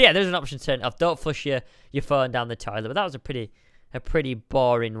man. So yeah, there's an option to turn it off. Don't flush your phone down the toilet. But that was a pretty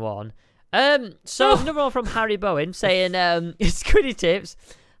boring one. So another one from Harry Bowen saying, Squiddy tips.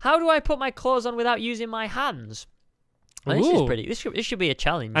 How do I put my clothes on without using my hands? Well, this is pretty. This should be a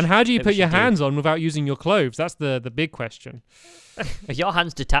challenge. And how do you put your hands on without using your clothes? That's the big question. Are your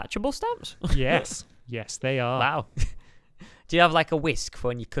hands detachable, Stamps? Yes. Yes, they are. Wow. Do you have like a whisk for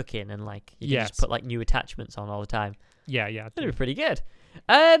when you're cooking and like you can just put like new attachments on all the time? Yeah. That'd be pretty good.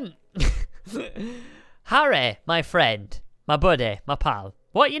 Harry, my friend, my buddy, my pal,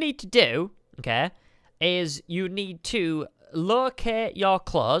 what you need to do, okay, is you need to locate your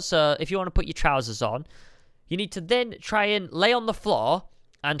clothes. So if you want to put your trousers on, you need to then try and lay on the floor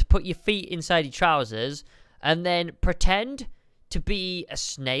and put your feet inside your trousers and then pretend to be a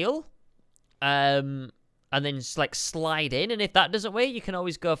snail. And then just like slide in, and if that doesn't work, you can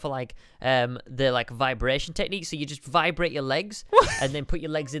always go for like the like vibration technique. So you just vibrate your legs and then put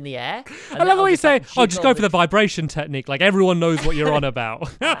your legs in the air. I love what you say. Oh, just go for the vibration technique. Like everyone knows what you're on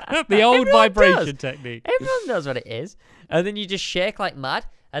about. The old vibration technique. Everyone knows what it is. And then you just shake like mad,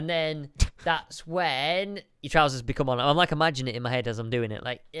 and then that's when your trousers become on. I'm like imagining it in my head as I'm doing it.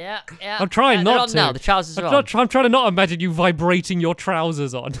 Like, yeah. I'm trying not to. Now the trousers are on. I'm trying to not imagine you vibrating your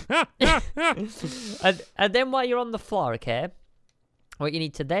trousers on. and then while you're on the floor, okay, what you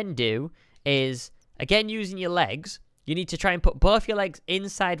need to then do is, again, using your legs, you need to try and put both your legs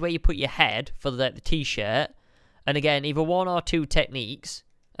inside where you put your head for the t-shirt. And again, either one or two techniques,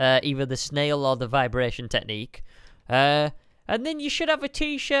 either the snail or the vibration technique. And then you should have a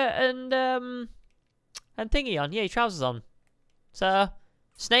t-shirt and thingy on. Yeah, your trousers on. So,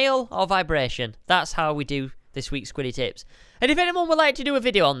 snail or vibration. That's how we do this week's Squiddy Tips. And if anyone would like to do a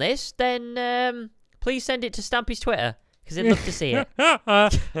video on this, then please send it to Stampy's Twitter, because I'd love to see it.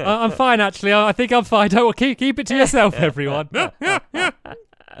 I'm fine, actually. I think I'm fine. Don't keep it to yourself, everyone.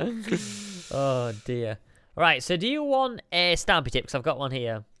 Oh, dear. Right, so do you want a Stampy tip? Because I've got one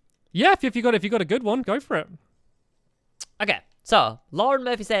here. Yeah, if you got a good one, go for it. Okay, so Lauren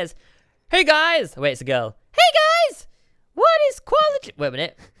Murphy says, "Hey guys," wait, it's a girl. "Hey guys, what is quality?" Wait a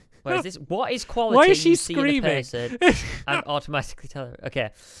minute. What is this? What is quality? Why is she you screaming? See in a person and automatically tell her. Okay,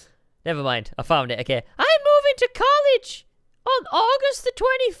 never mind. I found it. Okay, I'm moving to college on August the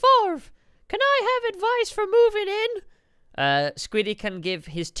 24th. Can I have advice for moving in? Squiddy can give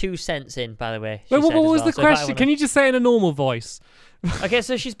his 2 cents in, by the way. Wait, what was the question? Can you just say it in a normal voice? Okay,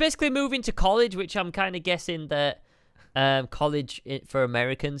 so she's basically moving to college, which I'm kind of guessing that college for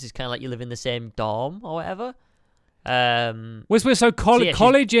Americans is kind of like you live in the same dorm or whatever. So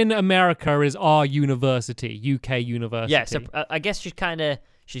college in America is our university, UK university. Yeah, so I guess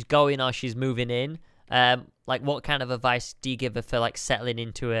she's going or she's moving in. Like, what kind of advice do you give her for like settling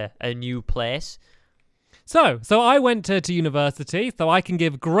into a new place? So I went to university, so I can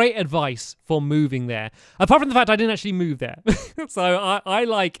give great advice for moving there. Apart from the fact I didn't actually move there. So I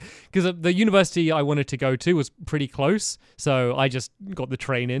like, because the university I wanted to go to was pretty close, so I just got the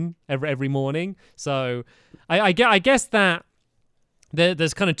train in every morning. So I guess that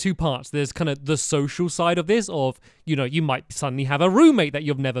there's kind of 2 parts. There's kind of the social side of this, of, you know, you might suddenly have a roommate that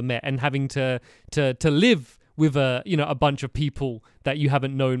you've never met and having to live with a bunch of people that you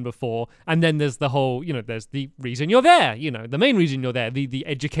haven't known before. And then there's the whole, there's the reason you're there, the main reason you're there, the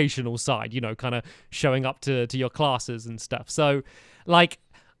educational side, kind of showing up to your classes and stuff. So like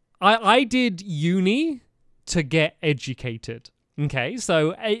I did uni to get educated. Okay,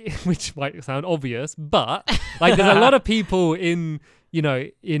 so which might sound obvious, but like there's a lot of people in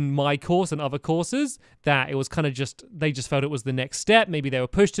my course and other courses that it was kind of they just felt it was the next step. Maybe they were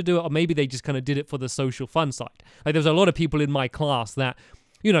pushed to do it, or maybe they just kind of did it for the social fun side. Like there's a lot of people in my class that,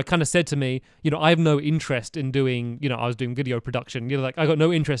 kind of said to me, I have no interest in doing, I was doing video production. Like I got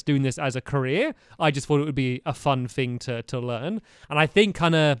no interest doing this as a career. I just thought it would be a fun thing to learn. And I think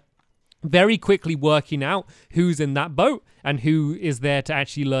kind of very quickly working out who's in that boat and who is there to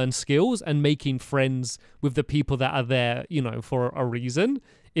actually learn skills and making friends with the people that are there, for a reason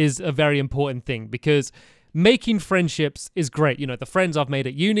is a very important thing, because making friendships is great. The friends I've made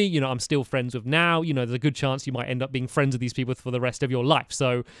at uni, I'm still friends with now. There's a good chance you might end up being friends with these people for the rest of your life.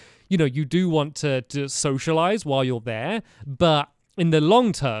 So, you do want to socialize while you're there, but in the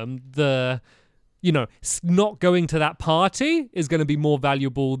long term, not going to that party is going to be more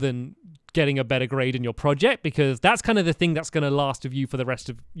valuable than getting a better grade in your project, because that's kind of the thing that's going to last with you for the rest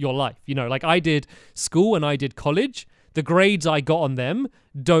of your life. Like I did school and I did college. The grades I got on them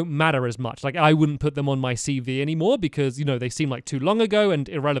don't matter as much. Like I wouldn't put them on my CV anymore because, they seem like too long ago and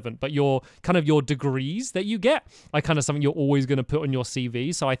irrelevant. But your degrees that you get are kind of something you're always going to put on your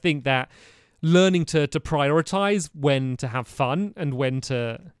CV. So I think that learning to prioritize when to have fun and when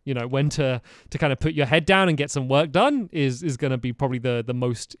to kind of put your head down and get some work done is going to be probably the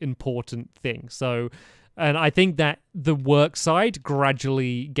most important thing. So, and I think that the work side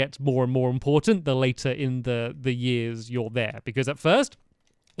gradually gets more and more important the later in the years you're there, because at first,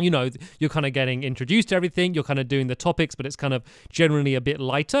 you're kind of getting introduced to everything. You're kind of doing the topics, but it's kind of generally a bit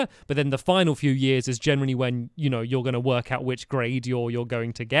lighter. But then the final few years is generally when, you're going to work out which grade you're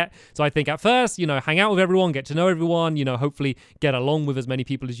going to get. So I think at first, hang out with everyone, get to know everyone, hopefully get along with as many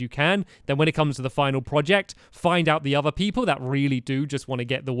people as you can. Then when it comes to the final project, find out the other people that really do just want to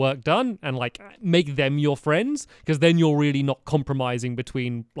get the work done and like make them your friends, because then you're really not compromising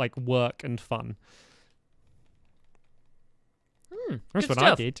between like work and fun. That's what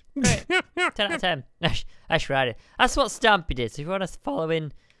stuff. I did. Great. 10 out of 10. That's right. That's what Stampy did. So if you want to follow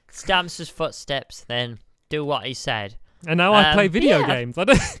in Stamp's footsteps, then do what he said. And now I play video games. I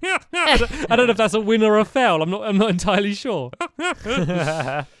don't know if that's a win or a fail. I'm not entirely sure.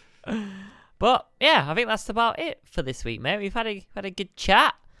 But yeah, I think that's about it for this week, mate. We've had a good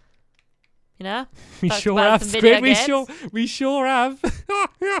chat. We sure have, Squid. We sure have.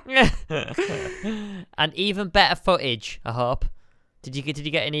 And even better footage, I hope. Did you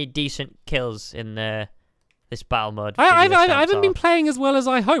get any decent kills in this battle mode? I haven't been playing as well as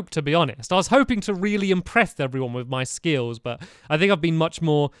I hoped, to be honest. I was hoping to really impress everyone with my skills, but I think I've been much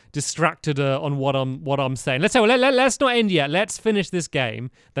more distracted on what I'm saying. Let's not end yet. Let's finish this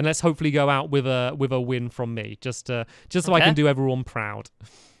game, then let's hopefully go out with a win from me, just so I can do everyone proud.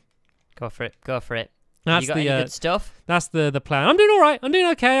 Go for it. That's you got any good stuff? That's the plan. I'm doing all right. I'm doing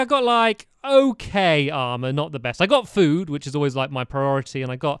okay. I got like okay armor, not the best. I got food, which is always like my priority,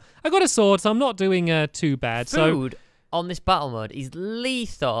 and I got a sword, so I'm not doing too bad. Food on this battle mode is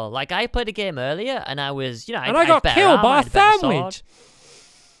lethal. Like I played a game earlier, and I was, I got killed by a sandwich.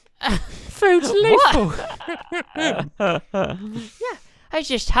 Food's lethal. Yeah, I was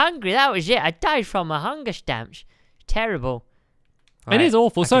just hungry. That was it. I died from my hunger stamps. Terrible. Right, it is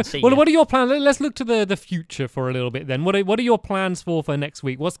awful. So, what are your plans? Let's look to the future for a little bit then. What are your plans for next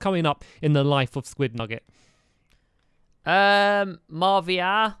week? What's coming up in the life of Squid Nugget? More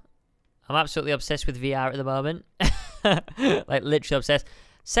VR. I'm absolutely obsessed with VR at the moment. Like, literally obsessed.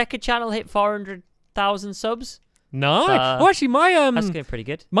 Second channel hit 400,000 subs. No. Actually, that's going pretty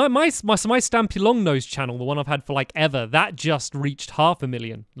good. My Stampy Longnose channel, the one I've had for like ever, that just reached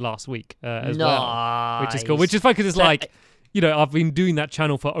 500,000 last week as well, which is cool. Which is fun because it's like, I've been doing that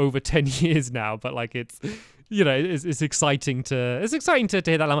channel for over 10 years now, but like it's exciting to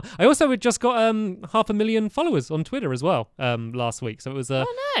hear that number. I also just got 500,000 followers on Twitter as well last week, so it was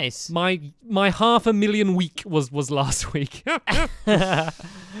nice. My 500,000 week was last week.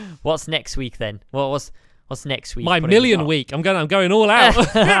 What's next week then? What's next week? My million week. I'm going all out,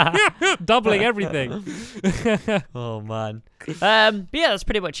 doubling everything. Oh man. But yeah, that's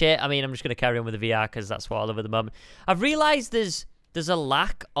pretty much it. I mean, I'm just gonna carry on with the VR because that's what I love at the moment. I've realised there's a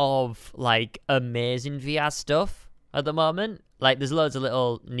lack of like amazing VR stuff at the moment. Like there's loads of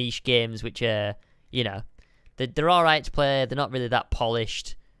little niche games which are, they're all right to play. They're not really that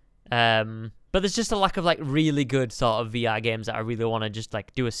polished. But there's just a lack of like really good sort of VR games that I really want to just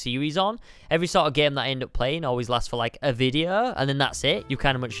like do a series on. Every sort of game that I end up playing always lasts for like a video and then that's it. You've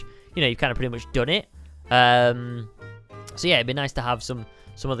kind of pretty much done it. So yeah, it'd be nice to have some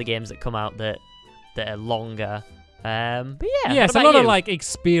other games that come out that are longer. But yeah, it's a lot of like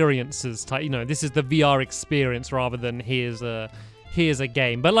experiences type. This is the VR experience rather than here's a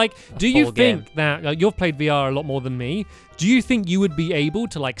game. But like, do you think that you've played VR a lot more than me? Do you think you would be able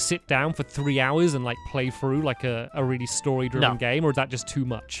to like sit down for 3 hours and like play through like a really story-driven game, or is that just too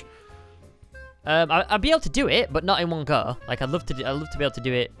much? I'd be able to do it, but not in one go. Like I'd love to be able to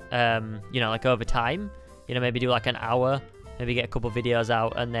do it, like over time. Maybe do like an hour, maybe get a couple videos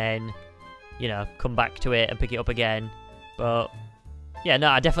out, and then, come back to it and pick it up again. But yeah, no,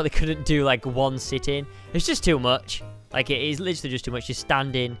 I definitely couldn't do like one sitting. It's just too much. Like it is literally just too much. You're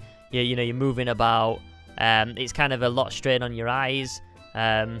standing, you're moving about. It's kind of a lot strain on your eyes.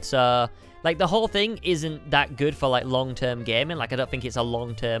 So like the whole thing isn't that good for like long-term gaming. Like I don't think it's a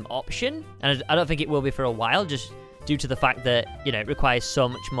long-term option, and I don't think it will be for a while, just due to the fact that it requires so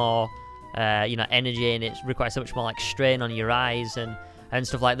much more, energy, and it requires so much more like strain on your eyes and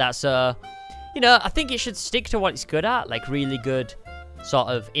stuff like that. So I think it should stick to what it's good at, like really good sort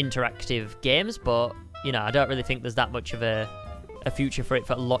of interactive games, but I don't really think there's that much of a future for it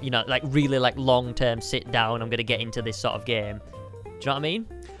for like really like long-term sit down, I'm going to get into this sort of game. Do you know what I mean?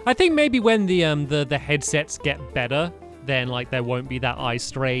 I think maybe when the headsets get better, then like there won't be that eye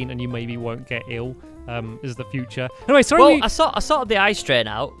strain and you maybe won't get ill. Is the future. Anyway, sorry. Well, I sorted the eye strain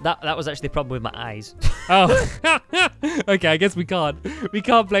out. That was actually the problem with my eyes. Oh, okay. I guess we can't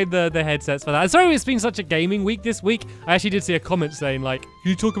blame the headsets for that. Sorry, it's been such a gaming week this week. I actually did see a comment saying like, "Can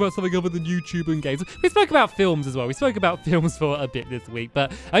you talk about something other than YouTube and games?" We spoke about films as well. We spoke about films for a bit this week,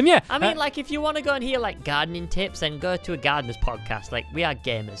 but yeah. I mean, like if you want to go and hear like gardening tips, then go to a gardener's podcast. Like we are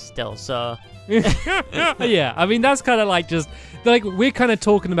gamers still, so. Yeah, I mean that's kind of like just like we're kind of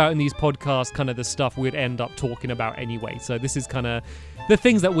talking about in these podcasts kind of the stuff we'd end up talking about anyway, so this is kind of the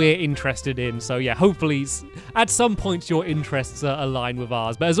things that we're interested in. So yeah, hopefully at some point your interests align with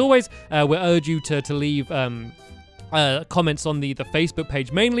ours, but as always we urge you to leave comments on the Facebook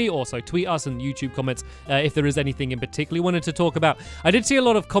page mainly, also tweet us and YouTube comments if there is anything in particular you wanted to talk about. I did see a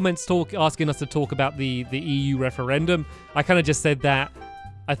lot of comments asking us to talk about the EU referendum. I kind of just said that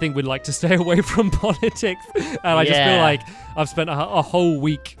I think we'd like to stay away from politics, and I just feel like I've spent a whole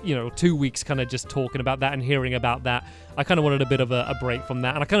week, 2 weeks kind of just talking about that and hearing about that. I kind of wanted a bit of a break from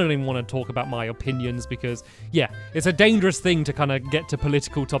that, and I kind of don't even want to talk about my opinions because, it's a dangerous thing to kind of get to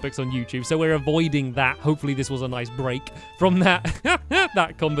political topics on YouTube, so we're avoiding that. Hopefully this was a nice break from that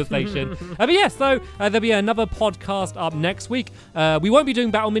that conversation. But yeah, so there'll be another podcast up next week. We won't be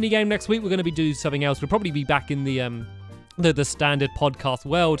doing Battle Minigame next week. We're going to be doing something else. We'll probably be back in the standard podcast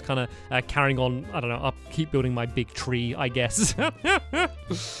world, kind of carrying on. I don't know, I'll keep building my big tree, I guess.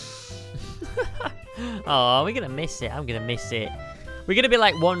 Oh, we're gonna miss it. I'm gonna miss it. We're gonna be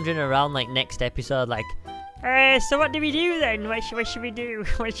like wandering around like next episode, like, so what do we do then? What should we do?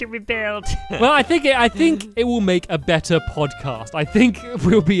 What should we build? Well, I think it will make a better podcast. I think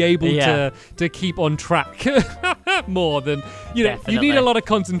we'll be able to keep on track more than Definitely. You need a lot of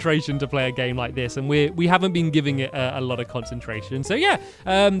concentration to play a game like this, and we haven't been giving it a lot of concentration. So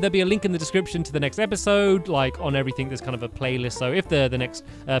there'll be a link in the description to the next episode, like on everything. There's kind of a playlist. So if the next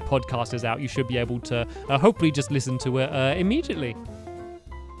podcast is out, you should be able to hopefully just listen to it immediately.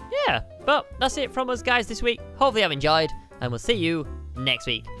 Yeah, but that's it from us guys this week. Hopefully you've enjoyed, and we'll see you next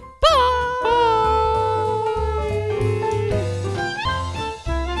week. Bye!